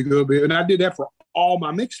I wake up and I did that for all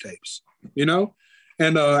my mixtapes,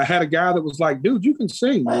 and I had a guy that was like, dude, you can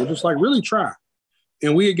sing, man. Just like really try.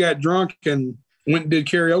 And we had got drunk and went and did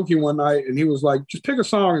karaoke one night. And he was like, just pick a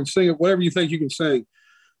song and sing it, whatever you think you can sing.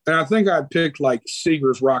 And I think I picked like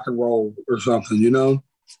Seeger's Rock and Roll or something,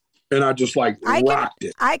 and I just like rocked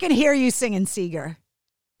it. I can hear you singing Seeger.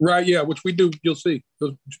 Right. Yeah. Which we do. You'll see.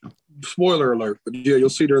 Spoiler alert. But yeah, you'll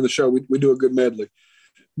see during the show. We do a good medley.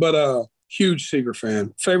 But huge Seeger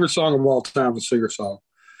fan. Favorite song of all time is a Seeger song.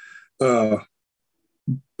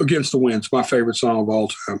 Against the Wind's my favorite song of all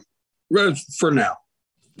time. For now.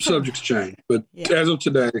 Subjects change. But as of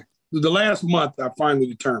today, the last month, I finally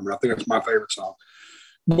determined. I think it's my favorite song.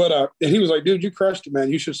 But and he was like, dude, you crushed it, man.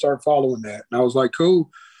 You should start following that. And I was like, cool.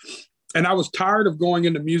 And I was tired of going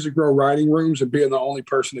into Music Row writing rooms and being the only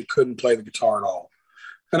person that couldn't play the guitar at all.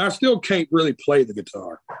 And I still can't really play the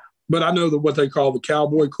guitar. But I know what they call the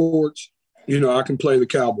cowboy chords. I can play the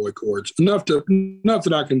cowboy chords. Enough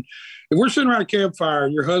that I can. If we're sitting around a campfire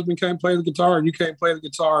and your husband can't play the guitar and you can't play the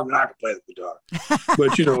guitar, then I can play the guitar.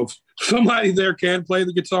 But, if somebody there can play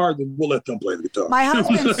the guitar, then we'll let them play the guitar.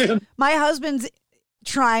 My husband's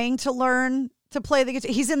trying to learn to play the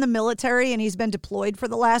guitar. He's in the military and he's been deployed for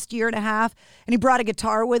the last year and a half, and he brought a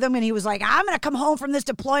guitar with him and he was like, I'm going to come home from this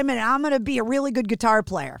deployment and I'm going to be a really good guitar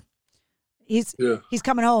player. He's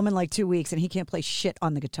coming home in like 2 weeks and he can't play shit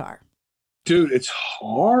on the guitar. Dude, it's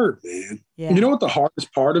hard, man. Yeah. You know what the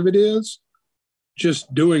hardest part of it is?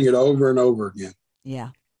 Just doing it over and over again. Yeah.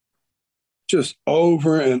 Just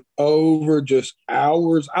over and over, just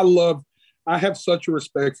hours. I have such a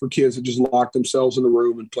respect for kids that just lock themselves in the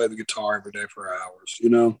room and play the guitar every day for hours,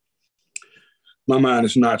 My mind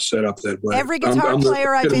is not set up that way. Every guitar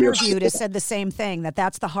player I've interviewed has said the same thing,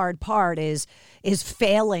 that's the hard part is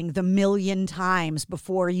failing the million times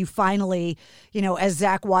before you finally, as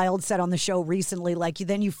Zach Wilde said on the show recently,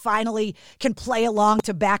 then you finally can play along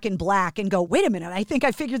to Back in Black and go, wait a minute, I think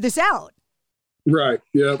I figured this out. Right,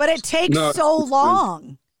 yeah. But it takes so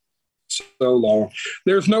long. So long.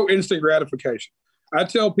 There's no instant gratification. I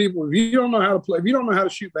tell people, if you don't know how to play, if you don't know how to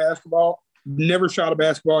shoot basketball, never shot a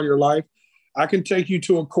basketball in your life, I can take you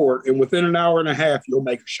to a court, and within an hour and a half, you'll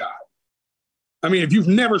make a shot. I mean, if you've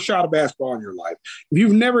never shot a basketball in your life, if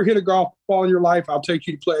you've never hit a golf ball in your life, I'll take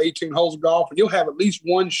you to play 18 holes of golf, and you'll have at least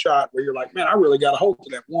one shot where you're like, man, I really got a hold to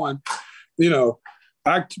that one. You've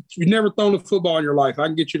never thrown a football in your life, I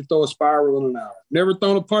can get you to throw a spiral in an hour. Never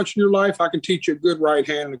thrown a punch in your life, I can teach you a good right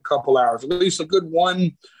hand in a couple hours, at least a good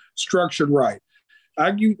one structured right.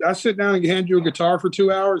 I sit down and hand you a guitar for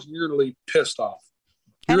 2 hours, and you're going to leave pissed off.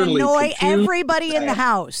 And annoy everybody in the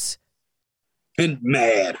house. And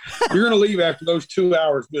mad. You're going to leave after those 2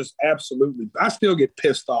 hours just absolutely. I still get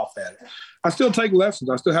pissed off at it. I still take lessons.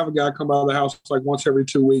 I still have a guy come by the house like once every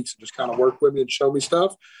 2 weeks and just kind of work with me and show me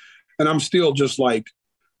stuff. And I'm still just like,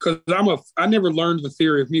 because I never learned the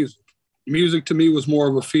theory of music. Music to me was more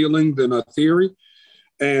of a feeling than a theory.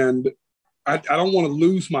 And I don't want to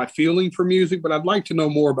lose my feeling for music, but I'd like to know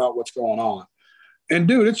more about what's going on. And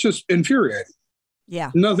dude, it's just infuriating.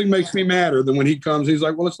 Yeah. Nothing makes me madder than when he comes, he's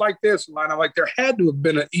like, well, it's like this. And I'm like, there had to have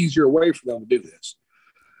been an easier way for them to do this.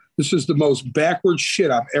 This is the most backward shit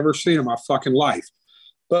I've ever seen in my fucking life.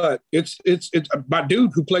 But it's my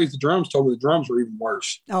dude who plays the drums told me the drums were even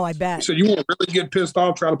worse. Oh, I bet. He said, you want to really get pissed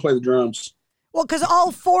off, try to play the drums. Well, because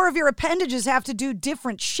all four of your appendages have to do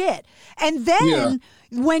different shit. And then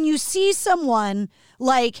when you see someone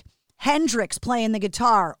like Hendrix playing the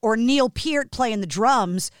guitar or Neil Peart playing the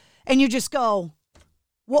drums, and you just go,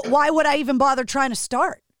 well, why would I even bother trying to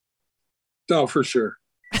start? No, for sure.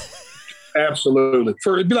 Absolutely.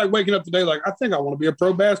 It'd be like waking up today like, I think I want to be a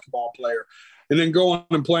pro basketball player. And then going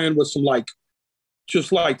and playing with some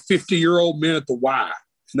 50-year-old men at the Y.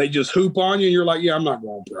 And they just hoop on you, and you're like, yeah, I'm not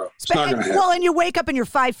going pro. It's not going to happen. Well, and you wake up and you're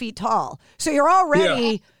 5 feet tall. So you're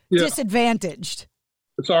already disadvantaged.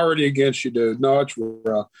 It's already against you, dude. No, it's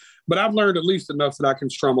rough. But I've learned at least enough that I can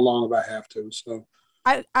strum along if I have to. So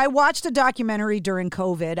I watched a documentary during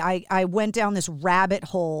COVID. I went down this rabbit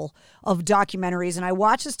hole of documentaries, and I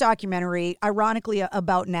watched this documentary, ironically,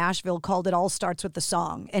 about Nashville called It All Starts With the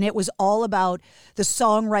Song. And it was all about the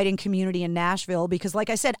songwriting community in Nashville because, like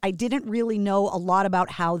I said, I didn't really know a lot about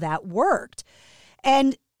how that worked.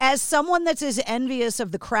 And as someone that's as envious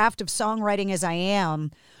of the craft of songwriting as I am,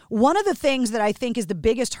 one of the things that I think is the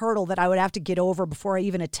biggest hurdle that I would have to get over before I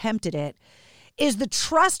even attempted it is the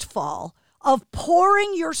trust fall of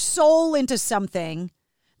pouring your soul into something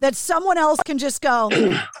that someone else can just go,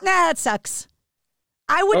 nah, that sucks.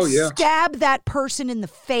 I would stab that person in the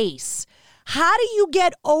face. How do you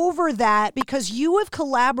get over that? Because you have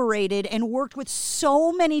collaborated and worked with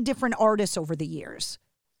so many different artists over the years.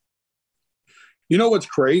 You know what's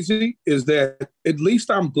crazy is that at least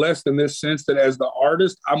I'm blessed in this sense that as the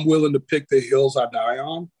artist, I'm willing to pick the hills I die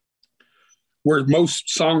on, where most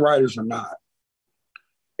songwriters are not.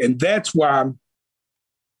 And that's why I'm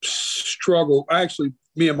struggle.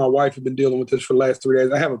 Me and my wife have been dealing with this for the last 3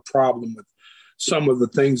 days. I have a problem with some of the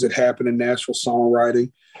things that happen in Nashville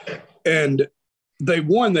songwriting. And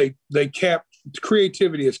they capped,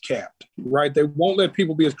 creativity is capped, right? They won't let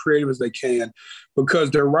people be as creative as they can because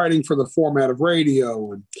they're writing for the format of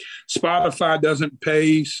radio, and Spotify doesn't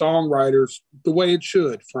pay songwriters the way it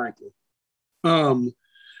should, frankly.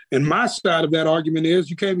 And my side of that argument is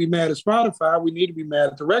you can't be mad at Spotify. We need to be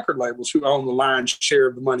mad at the record labels who own the lion's share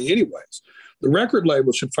of the money anyways. The record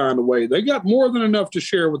labels should find a way. They got more than enough to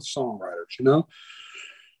share with the songwriters, you know?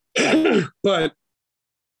 But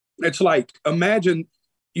it's like, imagine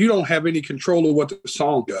you don't have any control of what the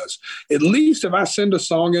song does. At least if I send a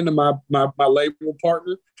song into my label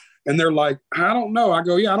partner and they're like, I don't know. I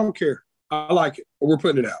go, yeah, I don't care. I like it. We're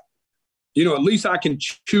putting it out. You know, at least I can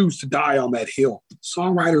choose to die on that hill.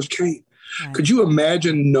 Songwriters can't. Right. Could you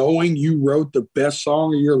imagine knowing you wrote the best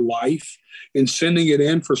song of your life and sending it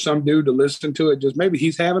in for some dude to listen to it? Just maybe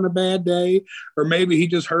he's having a bad day, or maybe he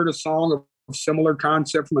just heard a song of similar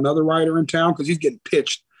concept from another writer in town because he's getting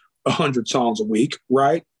pitched 100 songs a week,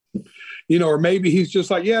 right? You know, or maybe he's just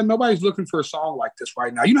like, yeah, nobody's looking for a song like this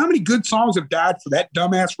right now. You know how many good songs have died for that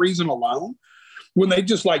dumbass reason alone? When they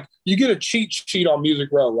just like, you get a cheat sheet on Music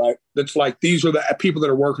Row, right? That's like, these are the people that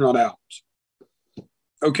are working on albums.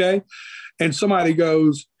 Okay. And somebody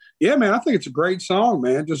goes, yeah, man, I think it's a great song,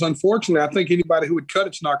 man. Just unfortunately, I think anybody who would cut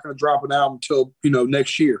it's not going to drop an album until, you know,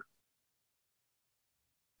 next year.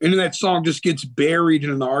 And then that song just gets buried in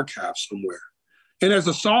an archive somewhere. And as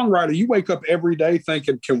a songwriter, you wake up every day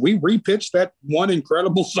thinking, can we repitch that one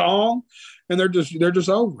incredible song? And they're just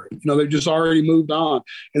over it. They've just already moved on.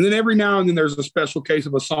 And then every now and then there's a special case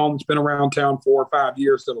of a song that's been around town 4 or 5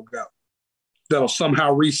 years that'll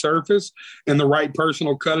somehow resurface, and the right person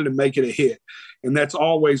will cut it and make it a hit. And that's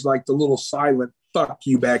always like the little silent fuck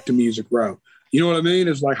you back to Music Row. You know what I mean?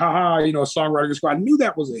 It's like, a songwriter goes, I knew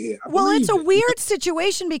that was a hit. Well, it's a weird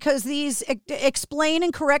situation because these, explain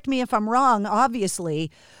and correct me if I'm wrong,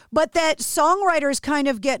 obviously, but that songwriters kind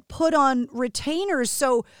of get put on retainers.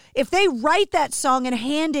 So if they write that song and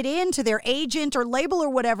hand it in to their agent or label or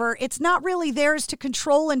whatever, it's not really theirs to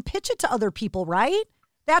control and pitch it to other people, right?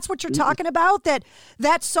 That's what you're talking about?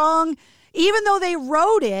 That song, even though they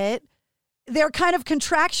wrote it, they're kind of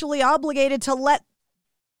contractually obligated to let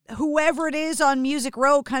whoever it is on Music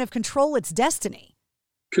Row kind of control its destiny.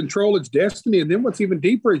 Control its destiny. And then what's even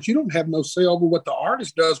deeper is you don't have no say over what the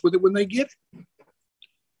artist does with it when they get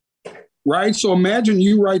it. Right? So imagine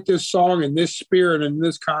you write this song in this spirit, in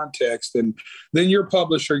this context, and then your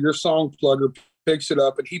publisher, your song plugger picks it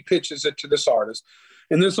up and he pitches it to this artist.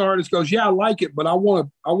 And this artist goes, yeah, I like it, but I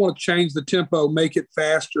want to change the tempo, make it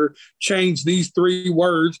faster, change these 3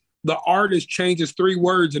 words. The artist changes 3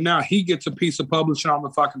 words, and now he gets a piece of publishing on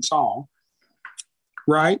the fucking song,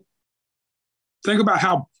 right? Think about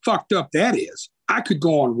how fucked up that is. I could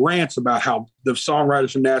go on rants about how the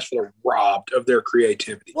songwriters in Nashville are robbed of their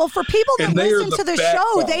creativity. Well, for people that listen to the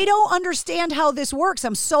show, they don't understand how this works.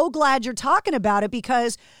 I'm so glad you're talking about it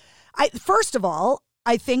because, first of all,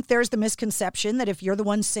 I think there's the misconception that if you're the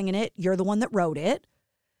one singing it, you're the one that wrote it.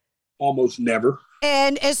 Almost never.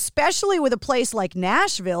 And especially with a place like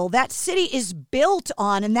Nashville, that city is built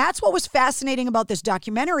on, and that's what was fascinating about this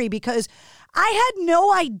documentary, because I had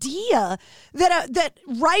no idea that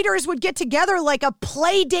writers would get together like a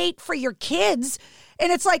play date for your kids,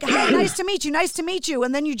 and it's like, hey, nice to meet you,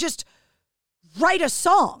 and then you just write a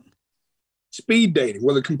song. Speed dating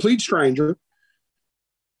with a complete stranger.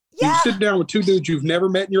 Yeah. You sit down with 2 dudes you've never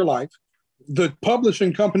met in your life. The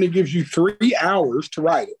publishing company gives you 3 hours to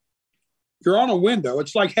write it. You're on a window.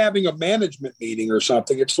 It's like having a management meeting or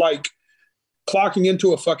something. It's like clocking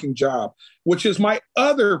into a fucking job, which is my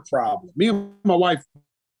other problem. Me and my wife,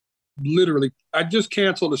 literally, I just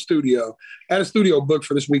canceled a studio. I had a studio booked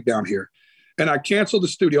for this week down here. And I canceled the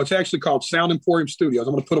studio. It's actually called Sound Emporium Studios.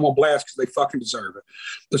 I'm going to put them on blast because they fucking deserve it.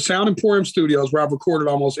 The Sound Emporium Studios, where I've recorded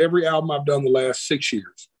almost every album I've done the last 6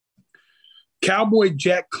 years. Cowboy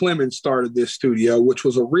Jack Clemens started this studio, which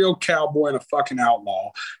was a real cowboy and a fucking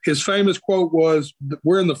outlaw. His famous quote was,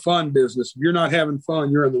 we're in the fun business. If you're not having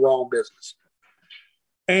fun, you're in the wrong business.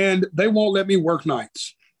 And they won't let me work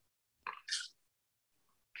nights.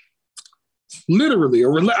 Literally,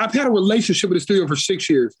 I've had a relationship with the studio for 6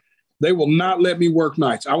 years. They will not let me work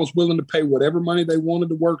nights. I was willing to pay whatever money they wanted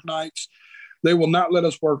to work nights. They will not let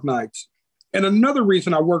us work nights. And another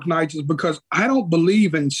reason I work nights is because I don't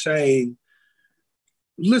believe in saying,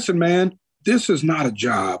 listen, man, this is not a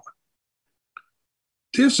job.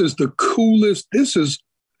 This is the coolest. This is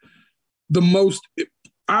the most,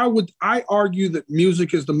 I argue that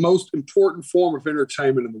music is the most important form of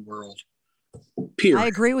entertainment in the world. Period. I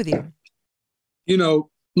agree with you.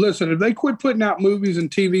 Listen, if they quit putting out movies and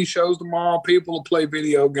TV shows tomorrow, people will play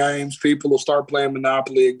video games. People will start playing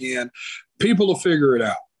Monopoly again. People will figure it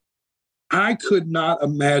out. I could not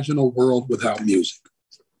imagine a world without music.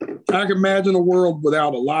 I can imagine a world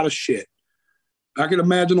without a lot of shit. I can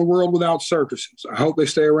imagine a world without circuses. I hope they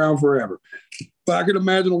stay around forever. But I could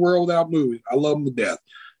imagine a world without movies. I love them to death.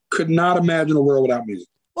 Could not imagine a world without music.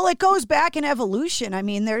 Well, it goes back in evolution. I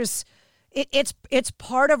mean, it's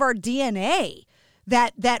part of our DNA,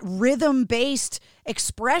 that rhythm-based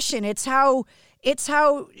expression. It's how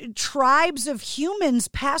tribes of humans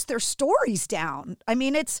pass their stories down. I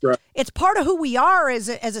mean, it's part of who we are as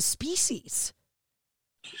a species.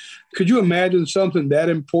 Could you imagine something that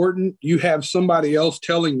important? You have somebody else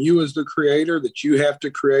telling you as the creator that you have to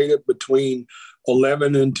create it between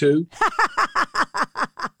 11 and 2?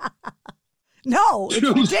 No, it's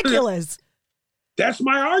ridiculous. That's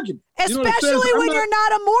my argument. Especially when you're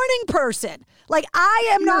not a morning person. Like,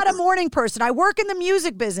 I am not a morning person. I work in the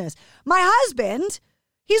music business. My husband,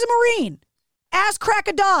 he's a Marine. Ass crack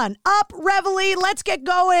of dawn, up, reveille, let's get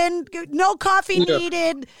going, no coffee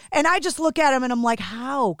needed. And I just look at him and I'm like,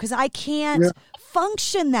 how? Because I can't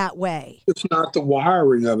function that way. It's not the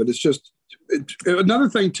wiring of it. It's just, another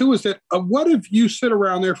thing too is that what if you sit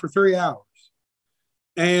around there for 3 hours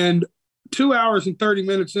and 2 hours and 30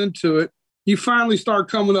 minutes into it, you finally start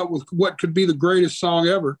coming up with what could be the greatest song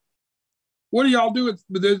ever. What do y'all do?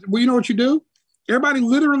 Well, you know what you do? Everybody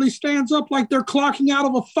literally stands up like they're clocking out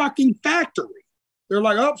of a fucking factory. They're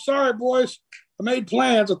like, oh, sorry, boys. I made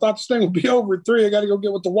plans. I thought this thing would be over at 3. I got to go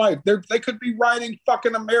get with the wife. They could be writing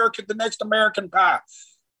fucking the next American Pie,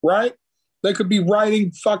 right? They could be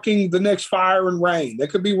writing fucking the next Fire and Rain. They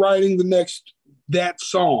could be writing the next That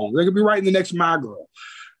Song. They could be writing the next My Girl.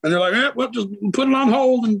 And they're like, well, just put it on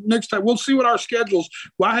hold, and next time we'll see what our schedules.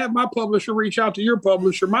 Well, I have my publisher reach out to your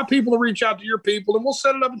publisher. My people will reach out to your people, and we'll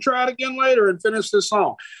set it up and try it again later and finish this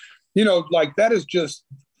song. You know, like that is just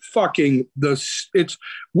fucking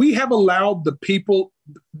we have allowed the people,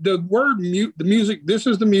 the music, this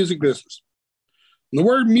is the music business. And the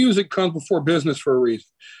word music comes before business for a reason.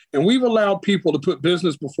 And we've allowed people to put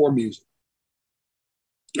business before music.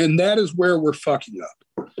 And that is where we're fucking up.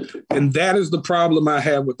 And that is the problem I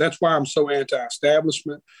have with, that's why I'm so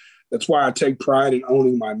anti-establishment. That's why I take pride in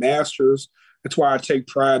owning my masters. That's why I take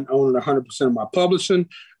pride in owning 100% of my publishing.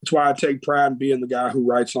 That's why I take pride in being the guy who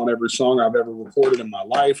writes on every song I've ever recorded in my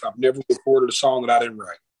life. I've never recorded a song that I didn't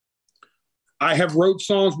write. I have wrote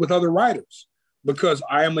songs with other writers because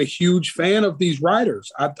I am a huge fan of these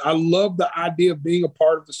writers. I love the idea of being a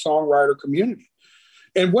part of the songwriter community.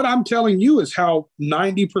 And what I'm telling you is how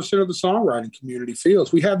 90% of the songwriting community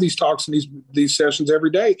feels. We have these talks and these sessions every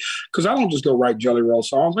day because I don't just go write Jelly Roll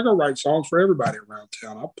songs. I go write songs for everybody around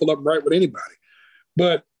town. I'll pull up and write with anybody.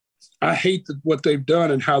 But I hate what they've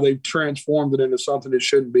done and how they've transformed it into something it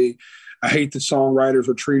shouldn't be. I hate that songwriters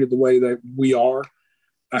are treated the way that we are.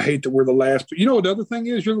 I hate that we're the last. You know what the other thing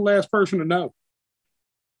is? You're the last person to know.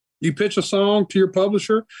 You pitch a song to your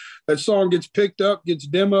publisher, that song gets picked up, gets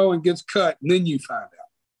demo, and gets cut, and then you find out.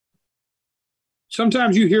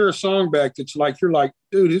 Sometimes you hear a song back that's like, you're like,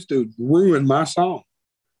 dude, this dude ruined my song.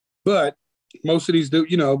 But most of these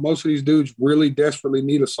dudes really desperately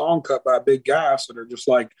need a song cut by a big guy. So they're just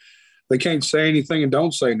like, they can't say anything and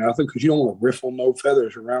don't say nothing because you don't want to riffle no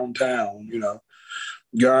feathers around town. You know,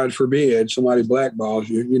 God forbid somebody blackballs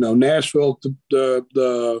you. You know, Nashville,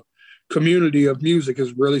 the community of music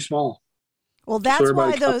is really small. Well, that's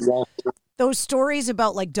why those stories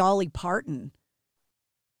about like Dolly Parton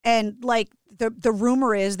and like the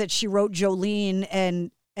rumor is that she wrote Jolene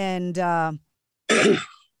and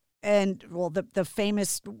well, the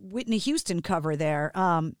famous Whitney Houston cover there,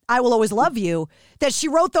 I Will Always Love You, that she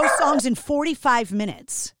wrote those songs in 45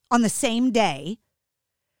 minutes on the same day,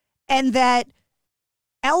 and that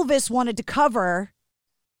Elvis wanted to cover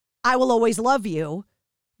I Will Always Love You,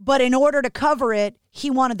 but in order to cover it,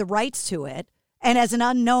 he wanted the rights to it. And as an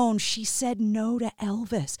unknown, she said no to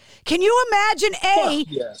Elvis. Can you imagine,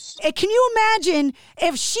 yes. Can you imagine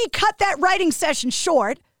if she cut that writing session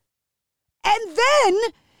short? And then,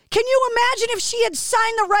 can you imagine if she had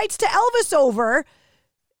signed the rights to Elvis over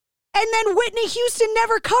and then Whitney Houston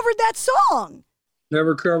never covered that song?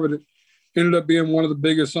 Never covered it. Ended up being one of the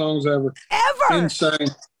biggest songs ever. Ever. Insane.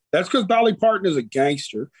 That's because Dolly Parton is a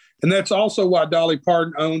gangster. And that's also why Dolly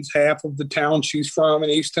Parton owns half of the town she's from in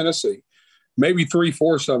East Tennessee. Maybe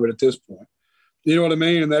 3/4 of it at this point. You know what I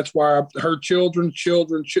mean? And that's why her children,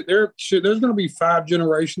 there's going to be 5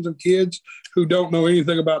 generations of kids who don't know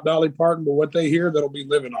anything about Dolly Parton, but what they hear, that'll be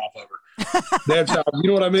living off of her. That's how, you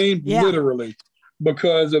know what I mean? Yeah. Literally,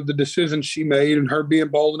 because of the decisions she made and her being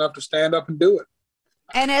bold enough to stand up and do it.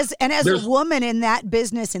 And as a woman in that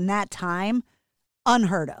business in that time,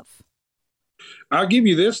 unheard of. I'll give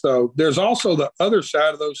you this, though. There's also the other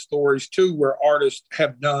side of those stories, too, where artists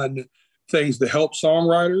have done things to help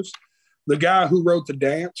songwriters. The guy who wrote The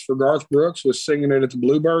Dance for Garth Brooks was singing it at the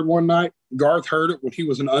Bluebird one night. Garth heard it when he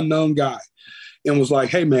was an unknown guy and was like,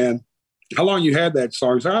 hey, man, how long you had that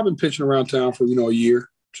song? He said, I've been pitching around town for, a year.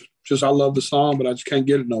 Just I love the song, but I just can't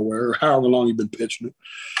get it nowhere, or however long you've been pitching it.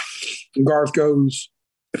 And Garth goes,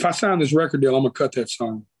 if I sign this record deal, I'm going to cut that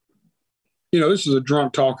song. This is a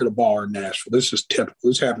drunk talk at a bar in Nashville. This is typical.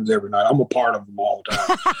 This happens every night. I'm a part of them all the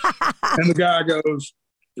time. And the guy goes,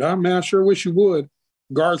 oh, man, I sure wish you would.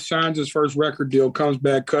 Garth signs his first record deal, comes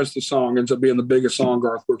back, cuts the song, ends up being the biggest song of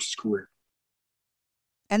Garth Brooks' career.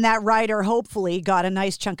 And that writer hopefully got a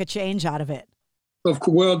nice chunk of change out of it.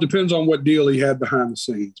 Well, it depends on what deal he had behind the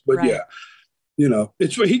scenes. But right. Yeah,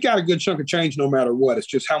 he got a good chunk of change no matter what. It's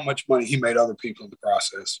just how much money he made other people in the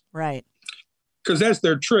process. Right. Because that's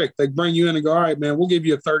their trick. They bring you in and go, all right, man, we'll give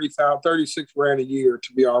you $36,000 a year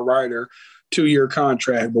to be our writer, 2-year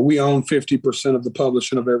contract, but we own 50% of the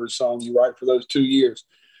publishing of every song you write for those 2 years.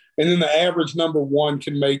 And then the average number one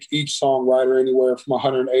can make each songwriter anywhere from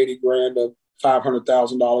 $180,000 to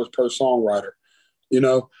 $500,000 per songwriter.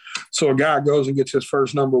 So a guy goes and gets his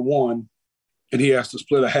first number one, and he has to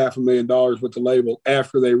split $500,000 with the label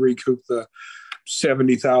after they recoup the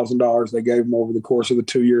 $70,000 they gave him over the course of the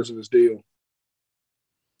 2 years of his deal.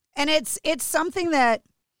 And it's something that,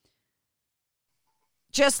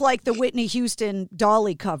 just like the Whitney Houston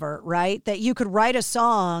Dolly cover, right? That you could write a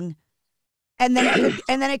song and then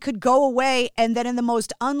it could go away and then in the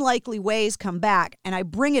most unlikely ways come back. And I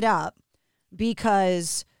bring it up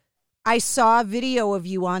because I saw a video of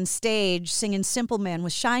you on stage singing Simple Man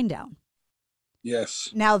with Shinedown. Yes.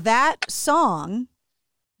 Now that song,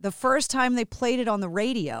 the first time they played it on the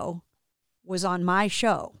radio was on my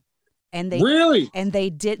show. And they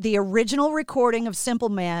did the original recording of Simple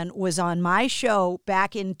Man was on my show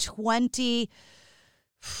back in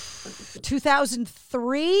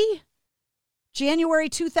 2003, January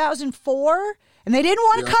 2004. And they didn't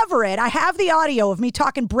want to cover it. I have the audio of me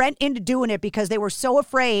talking Brent into doing it because they were so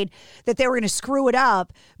afraid that they were going to screw it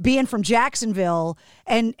up being from Jacksonville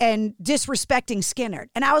and disrespecting Skynyrd.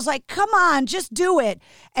 And I was like, come on, just do it.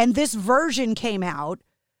 And this version came out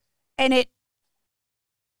and it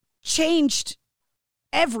changed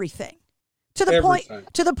everything to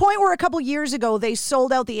the point where a couple years ago they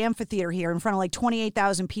sold out the amphitheater here in front of like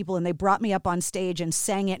 28,000 people, and they brought me up on stage and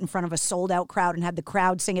sang it in front of a sold out crowd and had the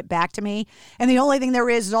crowd sing it back to me. And the only thing there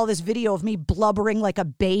is all this video of me blubbering like a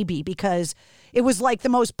baby because it was like the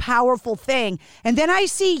most powerful thing. And then I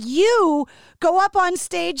see you go up on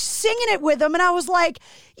stage singing it with them, and I was like,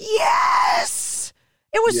 yes,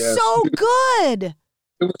 it was so good.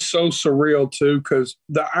 It was so surreal, too, because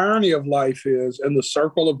the irony of life is, in the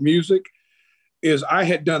circle of music, is I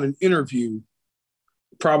had done an interview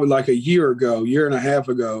probably like a year and a half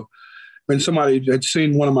ago, when somebody had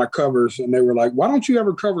seen one of my covers, and they were like, why don't you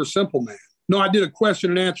ever cover Simple Man? No, I did a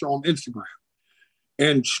question and answer on Instagram,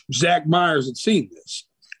 and Zach Myers had seen this.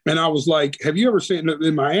 And I was like, have you ever seen,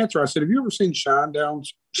 in my answer, I said, have you ever seen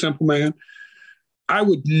Shinedown's Simple Man? I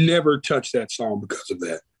would never touch that song because of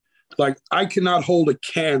that. Like, I cannot hold a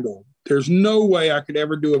candle. There's no way I could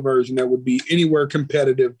ever do a version that would be anywhere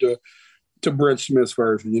competitive to Brent Smith's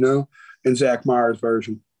version, and Zach Myers'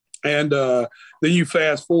 version. And then you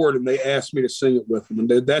fast forward, and they asked me to sing it with them. And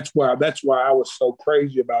that's why I was so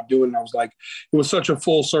crazy about doing it. I was like, it was such a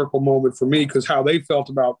full circle moment for me, because how they felt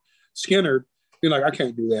about Skynyrd, you're like, I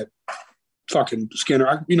can't do that. Fucking Skynyrd.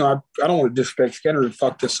 I don't want to disrespect Skynyrd and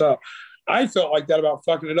fuck this up. I felt like that about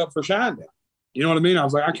fucking it up for Shinedown. You know what I mean? I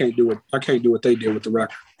was like, I can't do it. I can't do what they did with the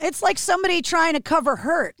record. It's like somebody trying to cover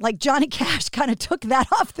Hurt. Like Johnny Cash kind of took that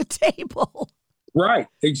off the table. Right.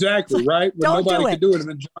 Exactly. Like, right. When nobody could do it, and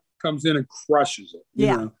then Johnny comes in and crushes it. You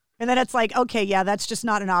know? And then it's like, okay, that's just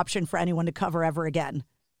not an option for anyone to cover ever again.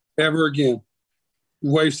 Ever again.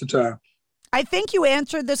 Waste of time. I think you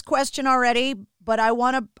answered this question already, but I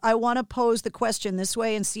want to pose the question this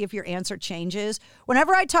way and see if your answer changes.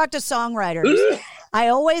 Whenever I talk to songwriters, I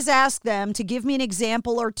always ask them to give me an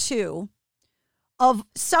example or two of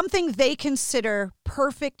something they consider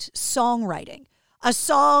perfect songwriting. A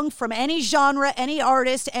song from any genre, any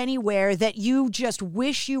artist, anywhere that you just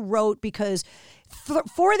wish you wrote because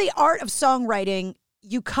for the art of songwriting,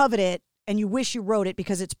 you covet it and you wish you wrote it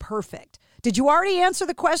because it's perfect. Did you already answer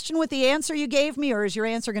the question with the answer you gave me, or is your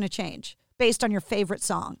answer going to change based on your favorite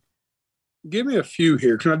song? Give me a few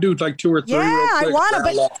here. Can I do like two or three? Yeah, I want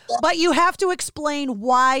to, but you have to explain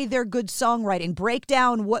why they're good songwriting. Break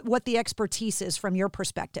down what the expertise is from your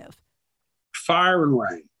perspective. Fire and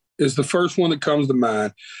Rain is the first one that comes to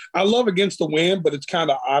mind. I love Against the Wind, but it's kind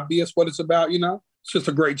of obvious what it's about, It's just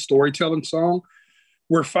a great storytelling song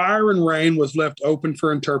where Fire and Rain was left open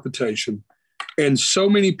for interpretation. And so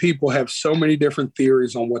many people have so many different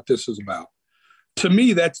theories on what this is about. To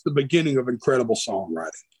me, that's the beginning of incredible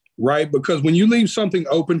songwriting, right? Because when you leave something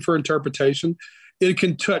open for interpretation, it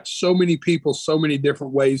can touch so many people so many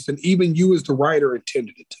different ways than even you as the writer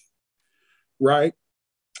intended it to, right?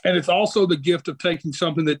 And it's also the gift of taking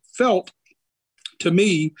something that felt, to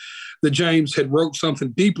me, that James had wrote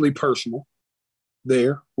something deeply personal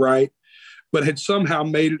there, right? But had somehow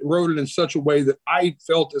wrote it in such a way that I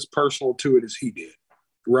felt as personal to it as he did,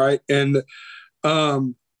 right? And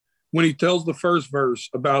when he tells the first verse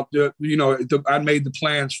about, I made the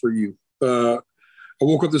plans for you. I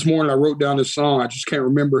woke up this morning, I wrote down this song. I just can't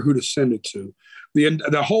remember who to send it to.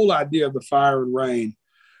 The whole idea of the fire and rain.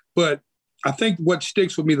 But I think what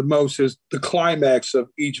sticks with me the most is the climax of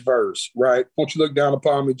each verse, right? Won't you look down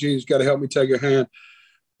upon me, Jesus, got to help me take a hand.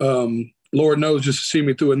 Lord knows just to see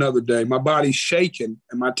me through another day. My body's shaking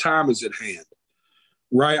and my time is at hand,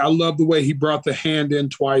 right? I love the way he brought the hand in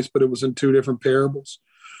twice, but it was in two different parables,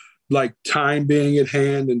 like time being at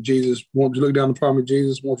hand and Jesus, won't you look down upon me,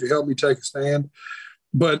 Jesus, won't you help me take a stand?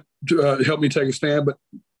 But help me take a stand. But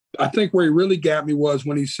I think where he really got me was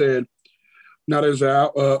when he said, now there's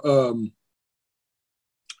I've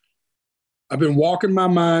been walking my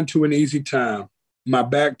mind to an easy time. my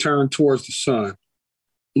back turned towards the sun.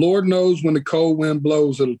 Lord knows when the cold wind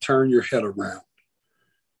blows, it'll turn your head around.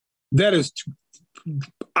 That is,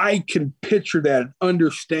 I can picture that and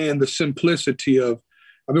understand the simplicity of,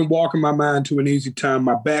 I've been walking my mind to an easy time,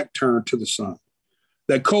 my back turned to the sun.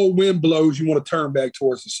 That cold wind blows, you want to turn back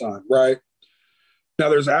towards the sun, right? Now,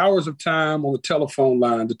 there's hours of time on the telephone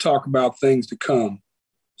line to talk about things to come.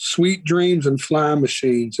 Sweet dreams and flying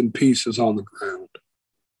machines and pieces on the ground.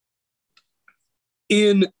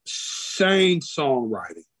 Insane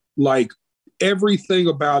songwriting. Like, everything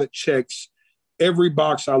about it checks every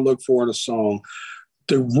box I look for in a song.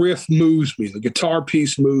 The riff moves me. The guitar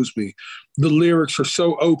piece moves me. The lyrics are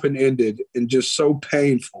so open-ended and just so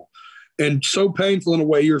painful. And so painful in a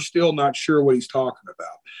way you're still not sure what he's talking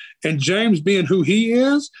about. And James, being who he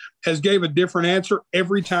is, has gave a different answer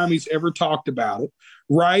every time he's ever talked about it,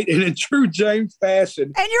 right? And in true James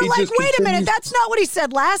fashion. And you're like, wait a minute, that's not what he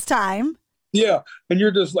said last time. Yeah, and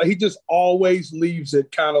you're just like, he just always leaves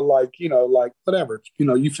it kind of like, like whatever,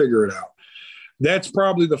 you figure it out. That's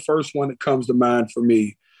probably the first one that comes to mind for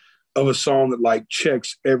me of a song that like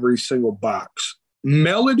checks every single box.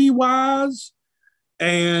 Melody-wise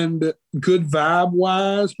and good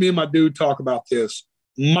vibe-wise, me and my dude talk about this.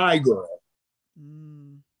 My Girl.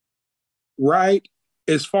 Right?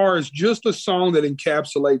 As far as just a song that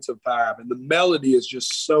encapsulates a vibe, and the melody is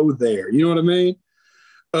just so there. You know what I mean?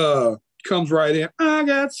 Comes right in. I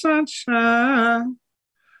got sunshine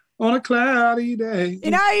on a cloudy day.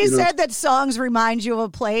 You know how you said that songs remind you of a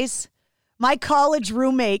place? My college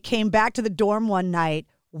roommate came back to the dorm one night,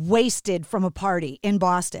 wasted from a party in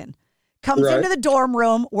Boston. Comes into the dorm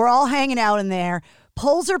room. We're all hanging out in there.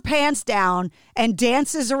 Pulls her pants down and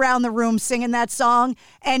dances around the room singing that song.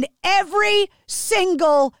 And every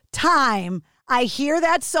single time I hear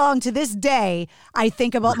that song to this day, I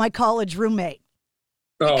think about my college roommate.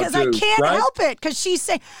 Because I can't help it. Because she's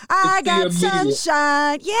saying, I got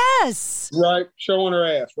sunshine. Yes. Right. Showing her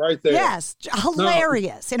ass right there. Yes.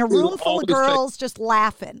 Hilarious. In a room full of girls just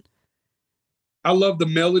laughing. I love the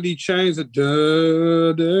melody change.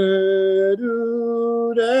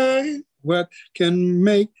 What can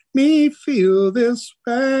make me feel this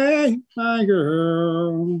way, my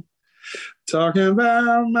girl? Talking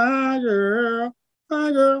about my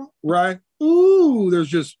girl, right? Ooh, there's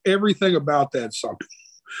just everything about that song.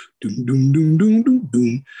 Doom, doom, doom, doom, doom,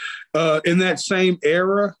 doom. In that same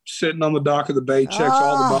era, sitting on the dock of the bay, checks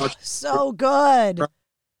all the boxes. So good.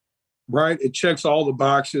 Right? It checks all the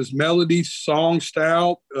boxes. Melody, song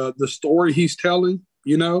style, the story he's telling,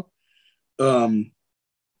 I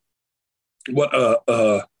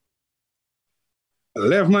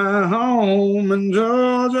left my home in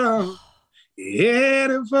Georgia,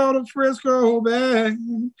 headed for the Frisco Bay.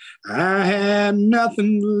 I had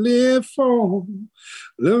nothing to live for.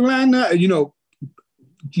 Look like that.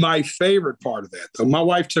 My favorite part of that, though, my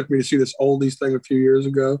wife took me to see this oldies thing a few years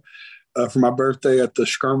ago for my birthday at the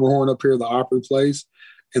Schermerhorn up here, the Opry place.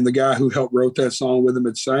 And the guy who helped wrote that song with him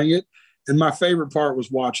had sang it. And my favorite part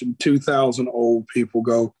was watching 2,000 old people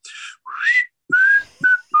go,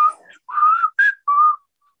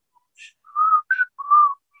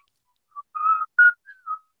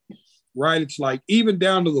 right? It's like even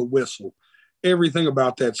down to the whistle, everything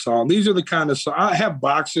about that song. These are the kind of songs. I have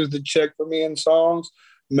boxes that check for me in songs,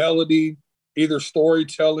 melody, either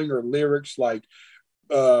storytelling or lyrics, like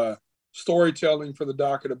storytelling for the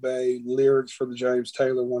Dock of the Bay, lyrics for the James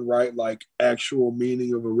Taylor one, right? Like actual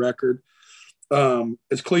meaning of a record.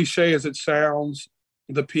 As cliche as it sounds,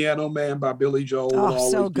 The Piano Man by Billy Joel. Oh,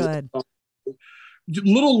 so good.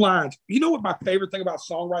 Little lines. You know what my favorite thing about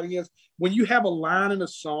songwriting is? When you have a line in a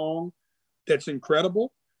song that's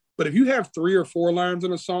incredible, but if you have 3 or 4 lines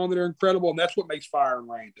in a song that are incredible, and that's what makes Fire and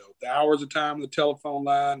Rain dope. The hours of time, the telephone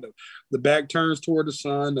line, the back turns toward the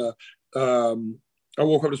sun. I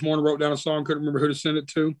woke up this morning, wrote down a song, couldn't remember who to send it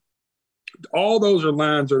to. All those are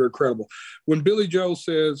lines that are incredible. When Billy Joel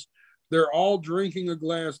says, they're all drinking a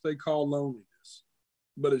glass they call loneliness,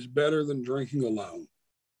 but it's better than drinking alone.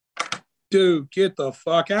 Dude, get the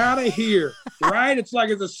fuck out of here, right? It's like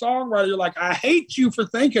as a songwriter, you're like, I hate you for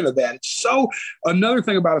thinking of that. It's so, another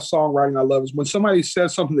thing about a songwriting I love is when somebody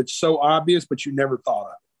says something that's so obvious, but you never thought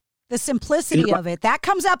of it. The simplicity of it. That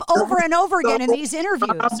comes up over and over again in these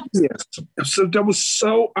interviews. Yes. So that was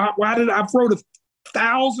so, I've wrote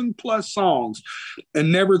 1,000+ songs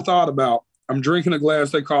and never thought about, I'm drinking a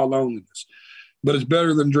glass they call loneliness, but it's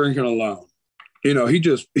better than drinking alone.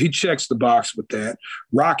 He checks the box with that.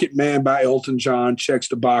 Rocket Man by Elton John checks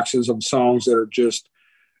the boxes of songs that are just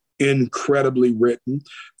incredibly written.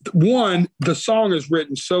 One, the song is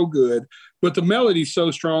written so good But the melody's so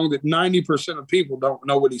strong that 90% of people don't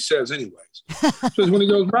know what he says anyways. So when he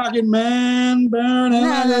goes, Rocket Man, burning,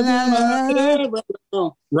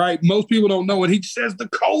 right? Most people don't know it. He says the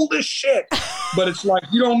coldest shit. But it's like,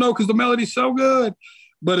 you don't know because the melody's so good.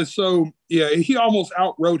 But it's so, yeah, he almost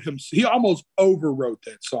outwrote him. He almost overwrote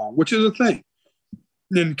that song, which is a thing.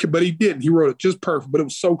 But he didn't. He wrote it just perfect, but it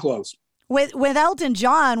was so close. With Elton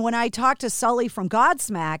John, when I talked to Sully from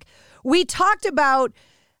Godsmack, we talked about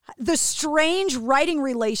the strange writing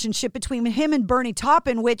relationship between him and Bernie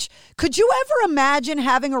Taupin, which, could you ever imagine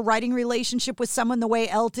having a writing relationship with someone the way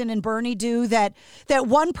Elton and Bernie do, that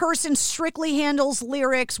one person strictly handles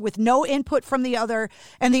lyrics with no input from the other,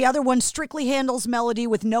 and the other one strictly handles melody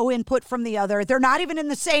with no input from the other? They're not even in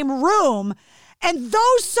the same room, and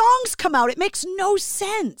those songs come out. It makes no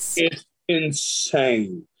sense. It's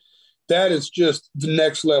insane. That is just the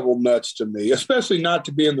next level nuts to me, especially not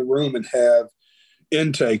to be in the room and have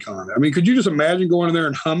intake on it. I mean, could you just imagine going in there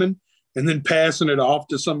and humming and then passing it off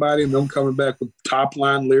to somebody and them coming back with top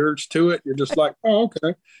line lyrics to it? You're just like, oh,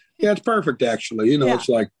 okay. Yeah, it's perfect, actually. You know, It's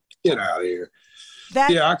like, get out of here.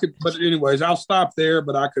 I could, but anyways, I'll stop there,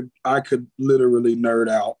 but I could literally nerd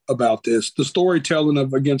out about this. The storytelling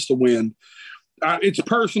of Against the Wind, it's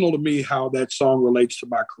personal to me how that song relates to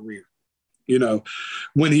my career. You know,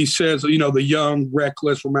 when he says, you know, the young,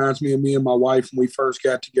 reckless reminds me of me and my wife when we first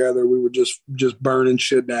got together. We were just burning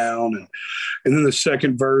shit down. And then the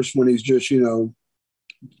second verse when he's just, you know,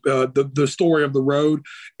 the story of the road.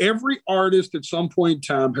 Every artist at some point in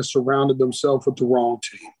time has surrounded themselves with the wrong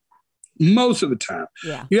team. Most of the time.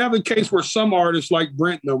 Yeah. You have a case where some artists like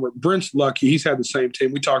Brent, Brent's lucky. He's had the same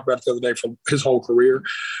team. We talked about it the other day for his whole career.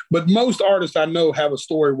 But most artists I know have a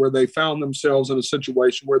story where they found themselves in a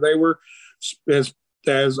situation where they were,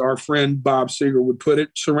 as our friend Bob Seger would put it,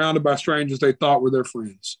 surrounded by strangers they thought were their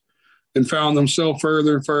friends, and found themselves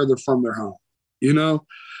further and further from their home, you know?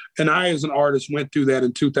 And I, as an artist, went through that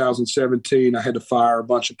in 2017. I had to fire a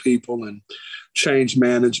bunch of people and change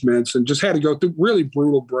managements and just had to go through really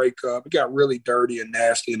brutal breakup. It got really dirty and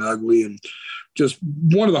nasty and ugly and just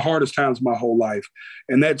one of the hardest times of my whole life.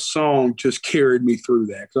 And that song just carried me through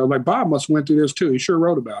that. Because I was like, Bob must have went through this too. He sure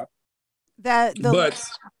wrote about it.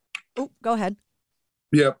 Go ahead.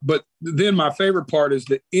 Yeah, but then my favorite part is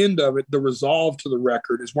the end of it, the resolve to the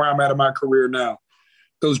record is where I'm at in my career now.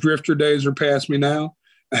 Those drifter days are past me now.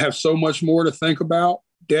 I have so much more to think about,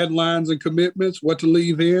 deadlines and commitments, what to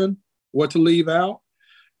leave in, what to leave out.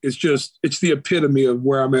 It's the epitome of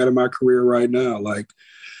where I'm at in my career right now. Like,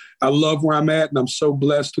 I love where I'm at, and I'm so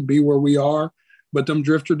blessed to be where we are. But them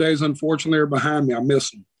drifter days, unfortunately, are behind me. I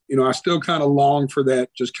miss them. You know, I still kind of long for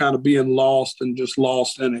that, just kind of being lost and just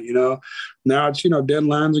lost in it, you know. Now it's, you know,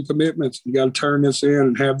 deadlines and commitments. You got to turn this in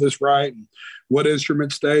and have this right. And what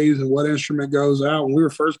instrument stays and what instrument goes out. When we were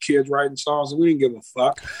first kids writing songs, we didn't give a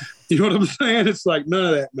fuck. You know what I'm saying? It's like none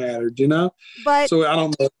of that mattered, you know. But so I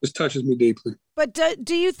don't know. It just touches me deeply. But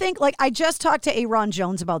do you think, like, I just talked to Aaron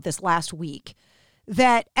Jones about this last week,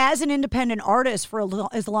 that as an independent artist for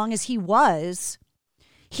as long as he was,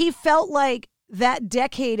 he felt like that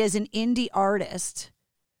decade as an indie artist,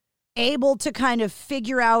 able to kind of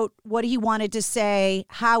figure out what he wanted to say,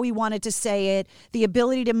 how he wanted to say it, the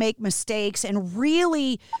ability to make mistakes, and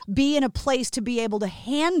really be in a place to be able to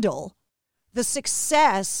handle the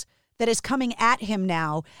success that is coming at him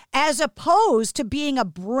now, as opposed to being a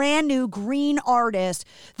brand new green artist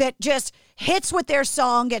that just hits with their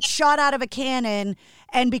song, gets shot out of a cannon,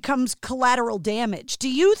 and becomes collateral damage. Do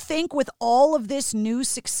you think with all of this new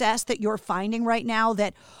success that you're finding right now,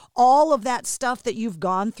 that all of that stuff that you've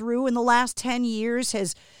gone through in the last 10 years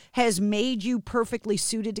has made you perfectly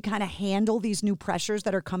suited to kind of handle these new pressures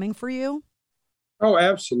that are coming for you? Oh,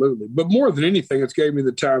 absolutely. But more than anything, it's gave me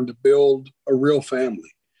the time to build a real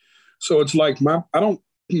family. So it's like my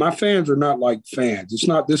fans are not like fans.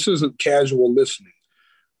 This isn't casual listening.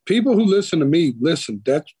 People who listen to me, listen,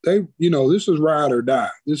 this is ride or die.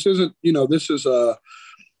 This isn't,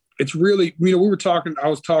 it's really, I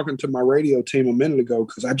was talking to my radio team a minute ago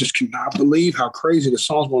because I just cannot believe how crazy the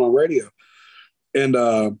song's going on radio. And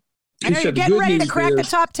he said, you're getting ready to crack the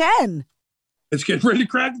top 10. It's getting ready to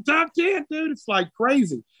crack the top 10, dude. It's like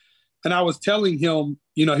crazy. And I was telling him,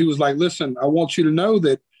 he was like, listen, I want you to know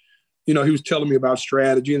that, he was telling me about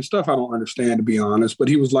strategy and stuff I don't understand, to be honest. But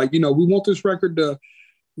he was like, we want this record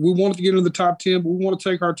we want it to get into the top 10, but we want to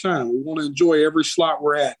take our time. We want to enjoy every slot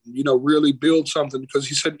we're at and, really build something. Because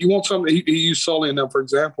he said, you want something, he used Sully and them, for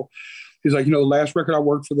example. He's like, the last record I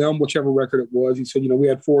worked for them, whichever record it was, he said, we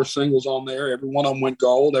had 4 singles on there. Every one of them went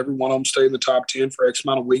gold. Every one of them stayed in the top 10 for X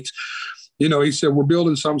amount of weeks. He said, we're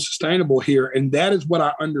building something sustainable here. And that is what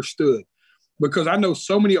I understood. because I know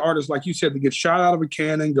so many artists, like you said, that get shot out of a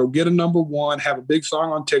cannon, go get a #1, have a big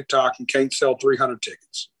song on TikTok, and can't sell 300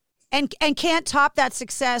 tickets. And can't top that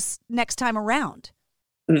success next time around.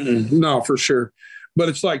 No, for sure. But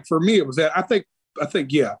it's like, for me, it was that. I think,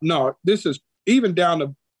 yeah, no, this is even down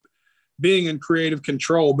to being in creative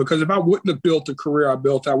control, because if I wouldn't have built the career I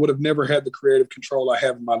built, I would have never had the creative control I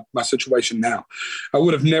have in my situation now. I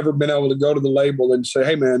would have never been able to go to the label and say,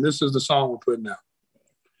 hey, man, this is the song we're putting out.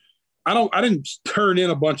 I didn't turn in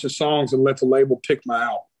a bunch of songs and let the label pick my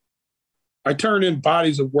album. I turn in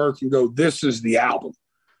bodies of work and go, this is the album.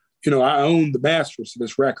 You know, I own the masters of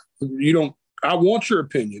this record. I want your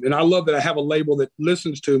opinion. And I love that I have a label that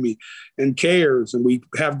listens to me and cares, and we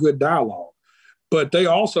have good dialogue. But they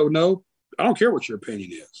also know, I don't care what your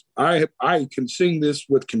opinion is. I can sing this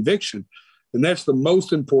with conviction. And that's the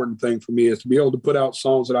most important thing for me, is to be able to put out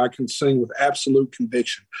songs that I can sing with absolute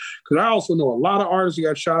conviction. Because I also know a lot of artists that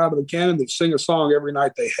got shot out of the cannon that sing a song every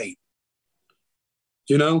night they hate.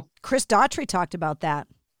 You know? Chris Daughtry talked about that.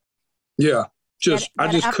 Yeah.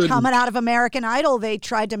 I just couldn't. Coming out of American Idol, they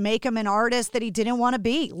tried to make him an artist that he didn't want to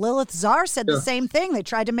be. Lilith Czar said the same thing. They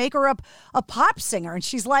tried to make her a pop singer. And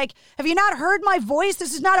she's like, have you not heard my voice?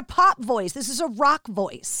 This is not a pop voice. This is a rock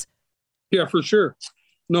voice. Yeah, for sure.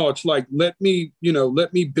 No, it's like, let me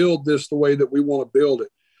build this the way that we want to build it.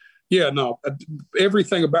 Yeah, no,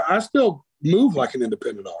 everything about, I still move like an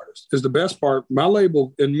independent artist is the best part. My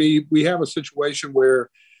label and me, we have a situation where,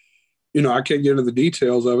 I can't get into the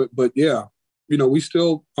details of it, but yeah, we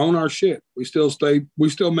still own our shit. We still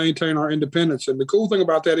maintain our independence. And the cool thing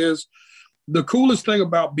about that is, the coolest thing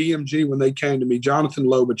about BMG when they came to me, Jonathan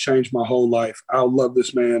Loeb changed my whole life. I'll love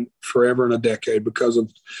this man forever and a decade because of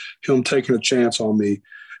him taking a chance on me.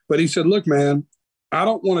 But he said, look, man, I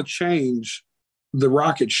don't want to change the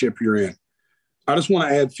rocket ship you're in. I just want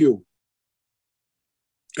to add fuel.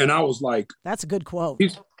 And I was like, that's a good quote.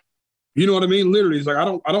 You know what I mean? Literally, he's like, I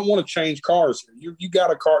don't want to change cars here. You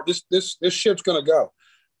got a car. This ship's gonna go.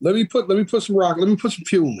 Let me put some rocket. Let me put some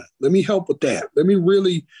fuel in it. Let me help with that. Let me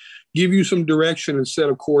really give you some direction and set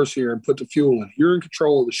a course here and put the fuel in it. You're in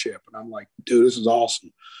control of the ship. And I'm like, dude, this is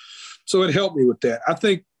awesome. So it helped me with that. I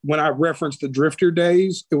think when I referenced the Drifter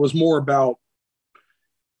days, it was more about,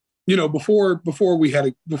 before we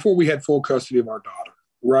had full custody of our daughter,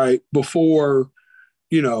 right? Before,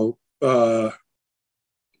 I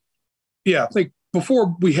think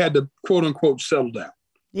before we had to quote unquote settle down.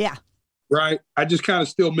 Yeah. Right. I just kind of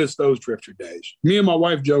still miss those Drifter days. Me and my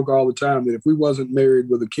wife joke all the time that if we wasn't married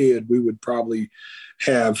with a kid, we would probably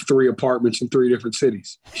have 3 apartments in 3 different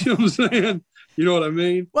cities. You know what I'm saying? You know what I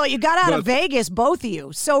mean? Well, you got out of Vegas, both of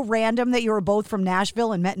you. So random that you were both from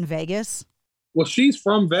Nashville and met in Vegas. Well, she's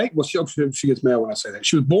from Vegas. Well, she gets mad when I say that.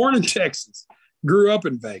 She was born in Texas, grew up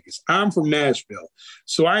in Vegas. I'm from Nashville.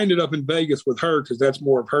 So I ended up in Vegas with her because that's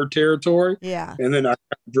more of her territory. Yeah. And then I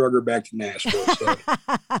drug her back to Nashville. So.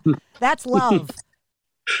 That's love.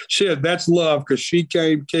 Shit, that's love because she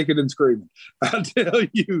came kicking and screaming. I tell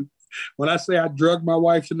you, when I say I drug my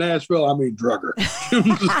wife to Nashville, I mean drug her.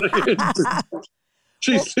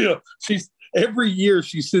 She's every year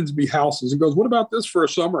she sends me houses and goes, what about this for a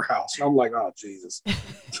summer house? And I'm like, oh, Jesus.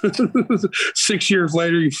 6 years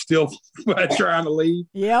later, you're still trying to leave.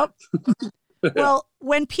 Yep. Well,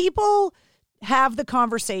 when people have the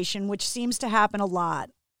conversation, which seems to happen a lot,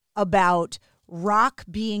 about rock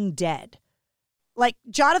being dead. Like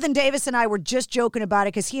Jonathan Davis and I were just joking about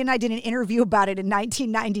it because he and I did an interview about it in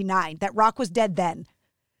 1999, that rock was dead then.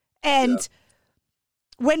 And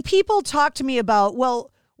when people talk to me about,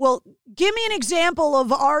 well, give me an example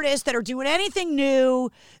of artists that are doing anything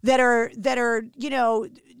new, that are,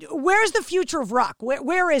 where's the future of rock?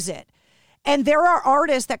 Where is it? And there are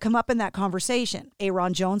artists that come up in that conversation.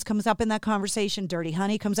 Aaron Jones comes up in that conversation. Dirty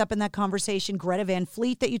Honey comes up in that conversation. Greta Van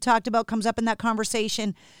Fleet that you talked about comes up in that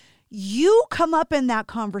conversation. You come up in that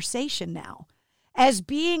conversation now as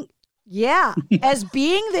being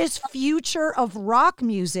this future of rock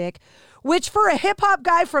music, which for a hip hop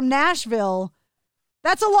guy from Nashville,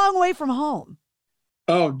 that's a long way from home.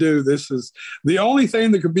 Oh, dude, this is the only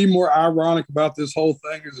thing that could be more ironic about this whole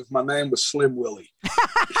thing is if my name was Slim Willie.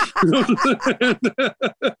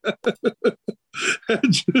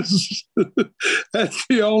 That's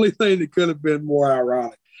the only thing that could have been more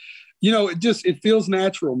ironic. It feels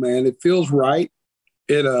natural, man. It feels right.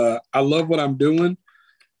 I love what I'm doing.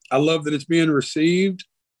 I love that it's being received.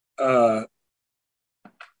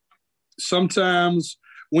 Sometimes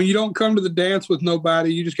when you don't come to the dance with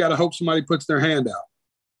nobody, you just got to hope somebody puts their hand out.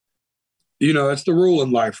 That's the rule in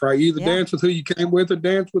life, right? You either dance with who you came with or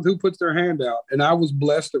dance with who puts their hand out. And I was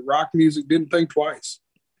blessed that rock music didn't think twice.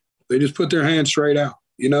 They just put their hand straight out,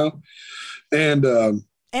 And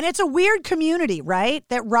it's a weird community, right?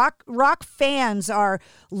 That rock fans are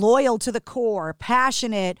loyal to the core,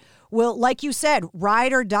 passionate, will, like you said,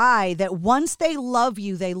 ride or die, that once they love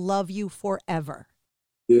you forever.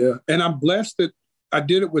 Yeah. And I'm blessed that I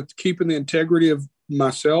did it with keeping the integrity of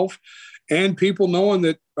myself and people knowing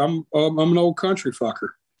that I'm an old country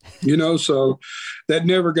fucker, so that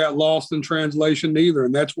never got lost in translation either.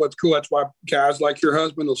 And that's what's cool. That's why guys like your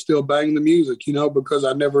husband will still bang the music, because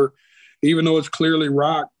I never, even though it's clearly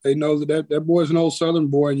rock, they know that boy's an old Southern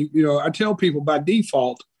boy. And, I tell people by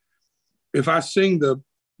default, if I sing the,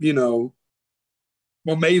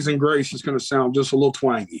 Amazing Grace, is going to sound just a little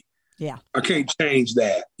twangy. Yeah. I can't change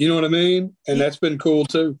that. You know what I mean? And that's been cool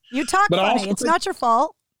too. You talk funny. It's not your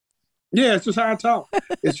fault. Yeah, it's just how I talk.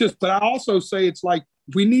 It's just, but I also say it's like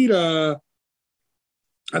we need I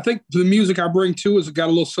think the music I bring too has got a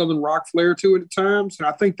little Southern rock flair to it at times. And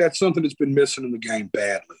I think that's something that's been missing in the game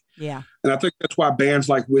badly. Yeah. And I think that's why bands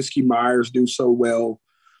like Whiskey Myers do so well,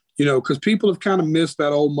 because people have kind of missed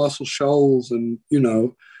that old Muscle Shoals and,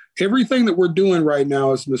 everything that we're doing right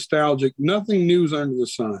now is nostalgic. Nothing new's under the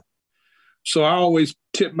sun. So I always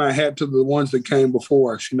tip my hat to the ones that came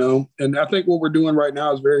before us, and I think what we're doing right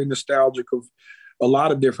now is very nostalgic of a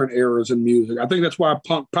lot of different eras in music. I think that's why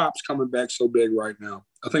punk pop's coming back so big right now.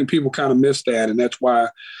 I think people kind of miss that. And that's why,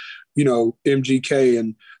 MGK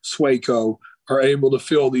and Swaco are able to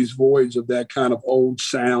fill these voids of that kind of old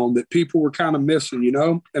sound that people were kind of missing,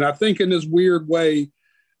 And I think in this weird way,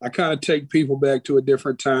 I kind of take people back to a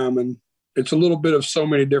different time, and it's a little bit of so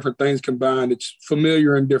many different things combined. It's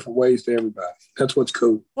familiar in different ways to everybody. That's what's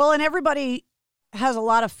cool. Well, and everybody has a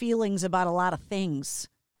lot of feelings about a lot of things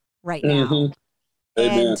right now.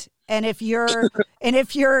 Mm-hmm. And if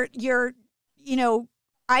you're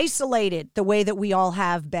isolated the way that we all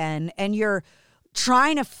have been, and you're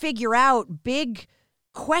trying to figure out big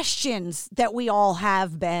questions that we all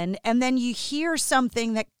have been, and then you hear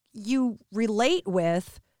something that you relate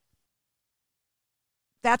with,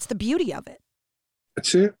 that's the beauty of it.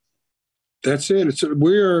 That's it.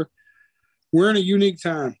 We're in a unique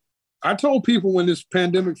time. I told people when this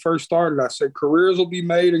pandemic first started, I said, careers will be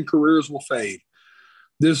made and careers will fade.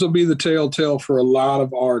 This will be the telltale for a lot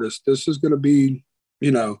of artists. This is going to be,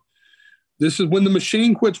 this is when the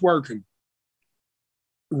machine quits working.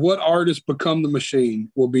 What artists become the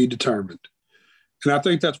machine will be determined. And I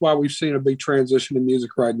think that's why we've seen a big transition in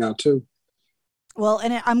music right now, too. Well,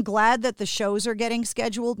 and I'm glad that the shows are getting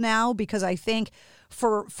scheduled now, because I think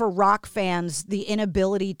for rock fans, the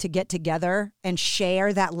inability to get together and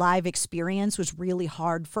share that live experience was really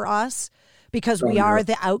hard for us, because we are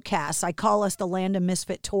the outcasts. I call us the land of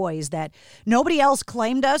misfit toys, that nobody else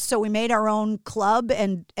claimed us, so we made our own club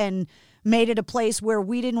and made it a place where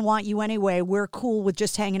we didn't want you anyway. We're cool with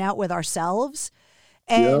just hanging out with ourselves.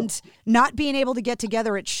 And not being able to get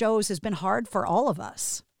together at shows has been hard for all of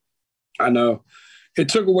us. I know. It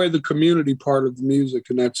took away the community part of the music,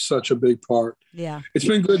 and that's such a big part. Yeah. It's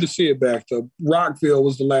been good to see it back, though. Rockville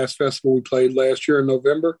was the last festival we played last year in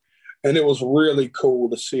November, and it was really cool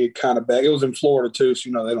to see it kind of back. It was in Florida, too,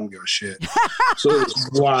 so, they don't give a shit. So it was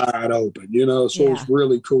wide open, so it was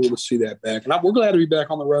really cool to see that back. And we're glad to be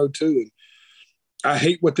back on the road, too. And I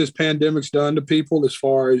hate what this pandemic's done to people as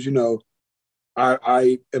far as,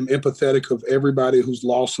 I am empathetic of everybody who's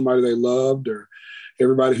lost somebody they loved, or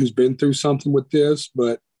everybody who's been through something with this.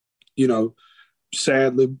 But,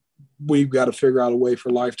 sadly, we've got to figure out a way for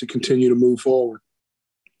life to continue to move forward.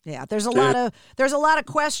 Yeah, there's a lot of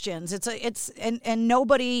questions. And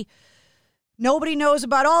nobody knows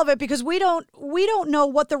about all of it, because we don't know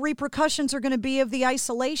what the repercussions are going to be of the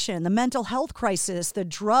isolation, the mental health crisis, the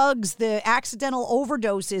drugs, the accidental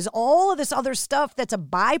overdoses, all of this other stuff that's a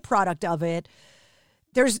byproduct of it.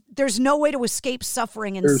 There's no way to escape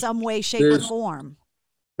suffering in some way, shape, or form.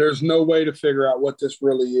 There's no way to figure out what this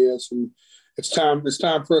really is, and it's time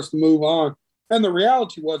for us to move on. And the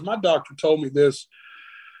reality was, my doctor told me this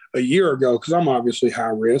a year ago, because I'm obviously high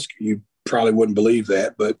risk. You probably wouldn't believe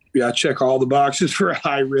that, but yeah, I check all the boxes for a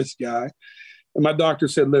high risk guy. And my doctor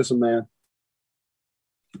said, listen, man,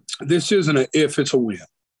 this isn't an if, it's a when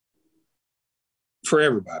for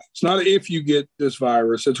everybody. It's not if you get this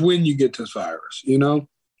virus, it's when you get this virus,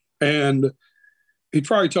 And he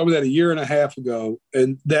probably told me that a year and a half ago.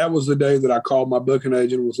 And that was the day that I called my booking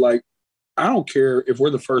agent and was like, I don't care if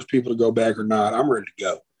we're the first people to go back or not. I'm ready to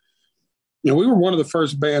go. We were one of the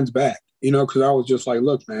first bands back, because I was just like,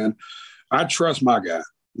 look, man, I trust my guy.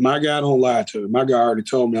 My guy don't lie to me. My guy already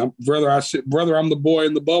told me, whether I'm the boy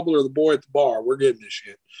in the bubble or the boy at the bar, we're getting this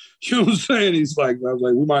shit. You know what I'm saying? I was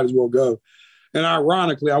like, we might as well go. And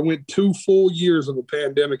ironically, I went 2 full years of a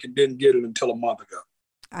pandemic and didn't get it until a month ago.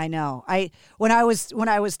 I know. When I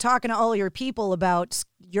was talking to all your people about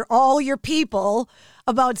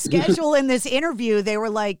about scheduling this interview, they were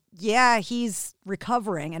like, "Yeah, he's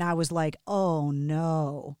recovering," and I was like, "Oh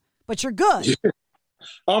no!" But you're good. Yeah.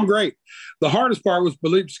 I'm great. The hardest part was,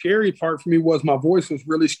 believe scary part for me was my voice was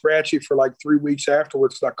really scratchy for like 3 weeks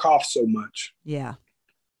afterwards because I coughed so much. Yeah.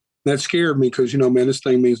 That scared me because, man, this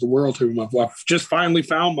thing means the world to me. I've just finally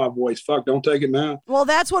found my voice. Fuck, don't take it now. Well,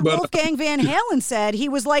 that's what Wolfgang Van Halen said. He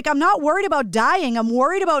was like, I'm not worried about dying. I'm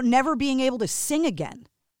worried about never being able to sing again.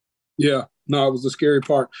 Yeah. No, it was the scary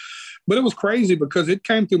part. But it was crazy because it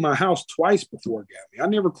came through my house twice before it got me. I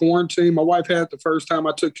never quarantined. My wife had it the first time.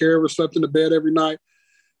 I took care of her, slept in the bed every night,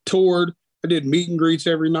 toured. I did meet and greets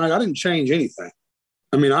every night. I didn't change anything.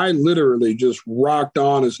 I mean, I literally just rocked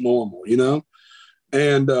on as normal,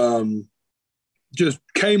 and just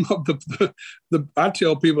came up I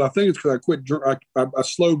tell people, I think it's because I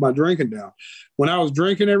slowed my drinking down. When I was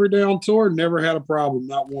drinking every day on tour, never had a problem,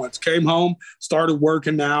 not once. Came home, started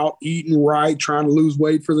working out, eating right, trying to lose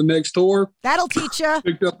weight for the next tour. That'll teach you.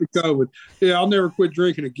 Picked up the COVID. Yeah, I'll never quit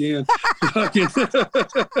drinking again.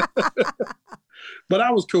 But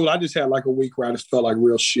I was cool. I just had like a week where I just felt like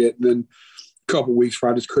real shit. And then a couple of weeks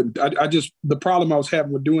where I just couldn't. The problem I was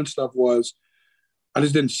having with doing stuff was I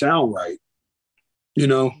just didn't sound right,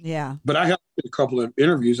 Yeah. But I had a couple of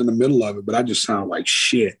interviews in the middle of it, but I just sound like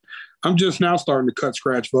shit. I'm just now starting to cut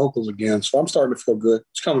scratch vocals again, so I'm starting to feel good.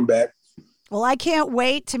 It's coming back. Well, I can't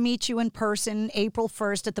wait to meet you in person April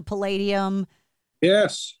 1st at the Palladium.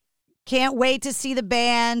 Yes. Can't wait to see the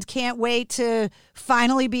band. Can't wait to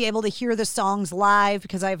finally be able to hear the songs live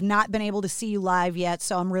because I've not been able to see you live yet,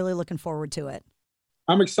 so I'm really looking forward to it.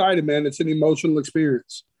 I'm excited, man. It's an emotional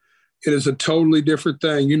experience. It is a totally different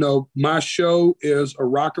thing. My show is a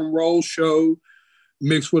rock and roll show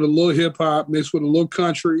mixed with a little hip hop, mixed with a little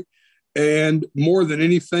country. And more than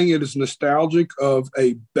anything, it is nostalgic of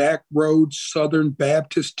a back road Southern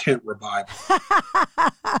Baptist tent revival,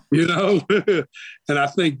 and I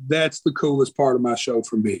think that's the coolest part of my show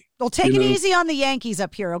for me. Well, take it easy on the Yankees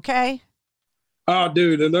up here, okay? Oh,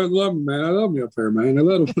 dude, they love me, man. I love me up there, man. They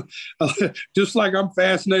love them. Just like I'm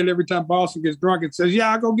fascinated every time Boston gets drunk and says,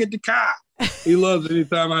 "Yeah, I'll go get the car." He loves it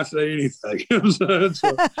anytime I say anything. No,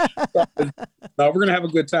 we're gonna have a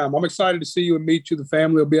good time. I'm excited to see you and meet you. The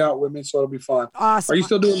family will be out with me, so it'll be fun. Awesome. Are you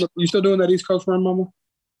still doing that East Coast run, Mama?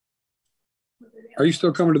 Are you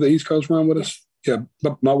still coming to the East Coast run with us? Yeah,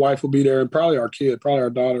 my wife will be there, and probably our kid, probably our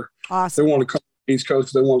daughter. Awesome. They want to come to the East Coast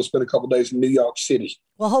because they want to spend a couple of days in New York City.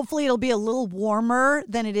 Well, hopefully it'll be a little warmer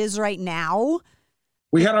than it is right now.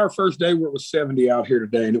 We had our first day where it was 70 out here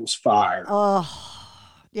today, and it was fire. Oh,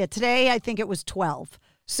 yeah. Today, I think it was 12.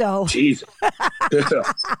 So, Jesus.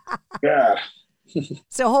 Yeah.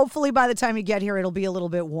 So hopefully by the time you get here, it'll be a little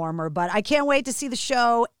bit warmer. But I can't wait to see the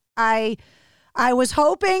show. I was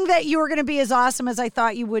hoping that you were going to be as awesome as I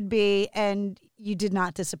thought you would be, and you did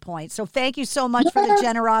not disappoint. So thank you so much for the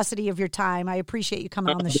generosity of your time. I appreciate you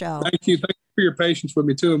coming on the show. Thank you. Thank you for your patience with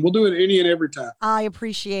me, too. And we'll do it any and every time. I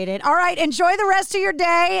appreciate it. All right. Enjoy the rest of your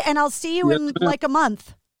day, and I'll see you in like a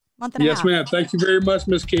month and a half. Yes, ma'am. Thank you very much,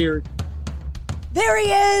 Miss Carey. There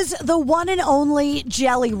he is, the one and only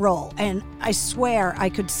Jelly Roll. And I swear I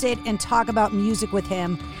could sit and talk about music with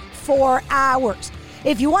him for hours.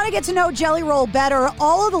 If you want to get to know Jelly Roll better,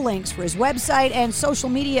 all of the links for his website and social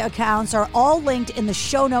media accounts are all linked in the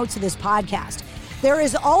show notes of this podcast. There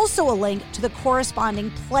is also a link to the corresponding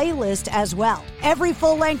playlist as well. Every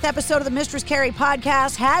full-length episode of the Mistress Carey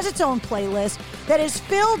podcast has its own playlist that is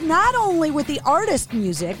filled not only with the artist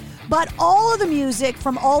music, but all of the music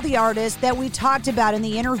from all the artists that we talked about in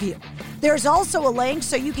the interview. There's also a link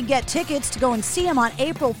so you can get tickets to go and see him on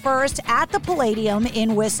April 1st at the Palladium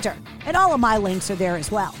in Worcester. And all of my links are there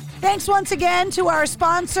as well. Thanks once again to our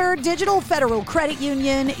sponsor, Digital Federal Credit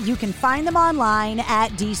Union. You can find them online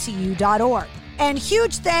at dcu.org. And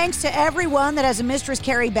huge thanks to everyone that has a Mistress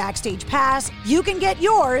Carey Backstage Pass. You can get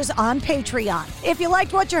yours on Patreon. If you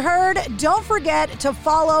liked what you heard, don't forget to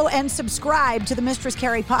follow and subscribe to the Mistress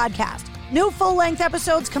Carey podcast. New full-length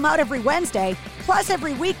episodes come out every Wednesday. Plus,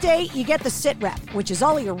 every weekday, you get the Sit Rep, which is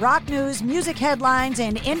all your rock news, music headlines,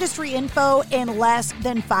 and industry info in less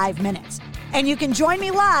than 5 minutes. And you can join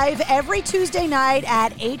me live every Tuesday night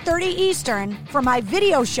at 8:30 Eastern for my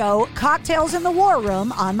video show, Cocktails in the War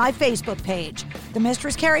Room, on my Facebook page. The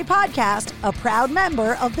Mistress Carey Podcast, a proud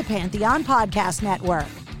member of the Pantheon Podcast Network.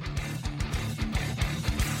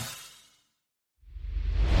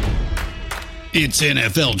 It's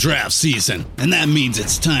NFL draft season, and that means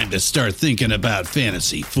it's time to start thinking about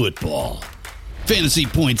fantasy football.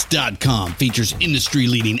 FantasyPoints.com features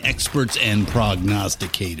industry-leading experts and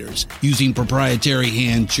prognosticators using proprietary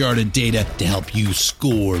hand-charted data to help you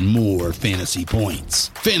score more fantasy points.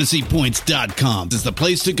 FantasyPoints.com is the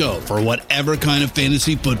place to go for whatever kind of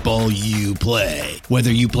fantasy football you play.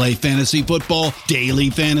 Whether you play fantasy football, daily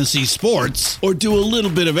fantasy sports, or do a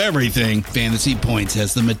little bit of everything, Fantasy Points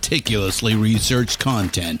has the meticulously researched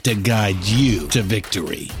content to guide you to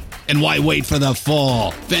victory. And why wait for the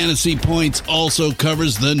fall? Fantasy Points also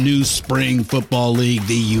covers the new spring football league,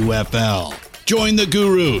 the UFL. Join the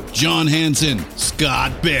guru, John Hansen,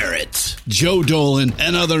 Scott Barrett, Joe Dolan,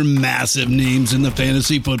 and other massive names in the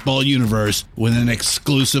fantasy football universe with an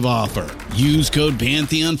exclusive offer. Use code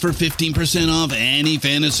Pantheon for 15% off any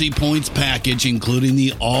Fantasy Points package, including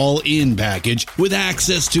the all-in package, with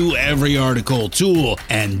access to every article, tool,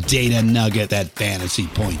 and data nugget that Fantasy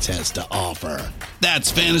Points has to offer.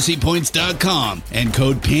 That's FantasyPoints.com and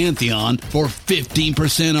code Pantheon for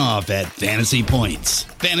 15% off at Fantasy Points.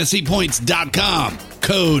 FantasyPoints.com,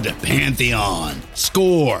 code Pantheon.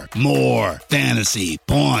 Score more fantasy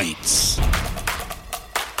points.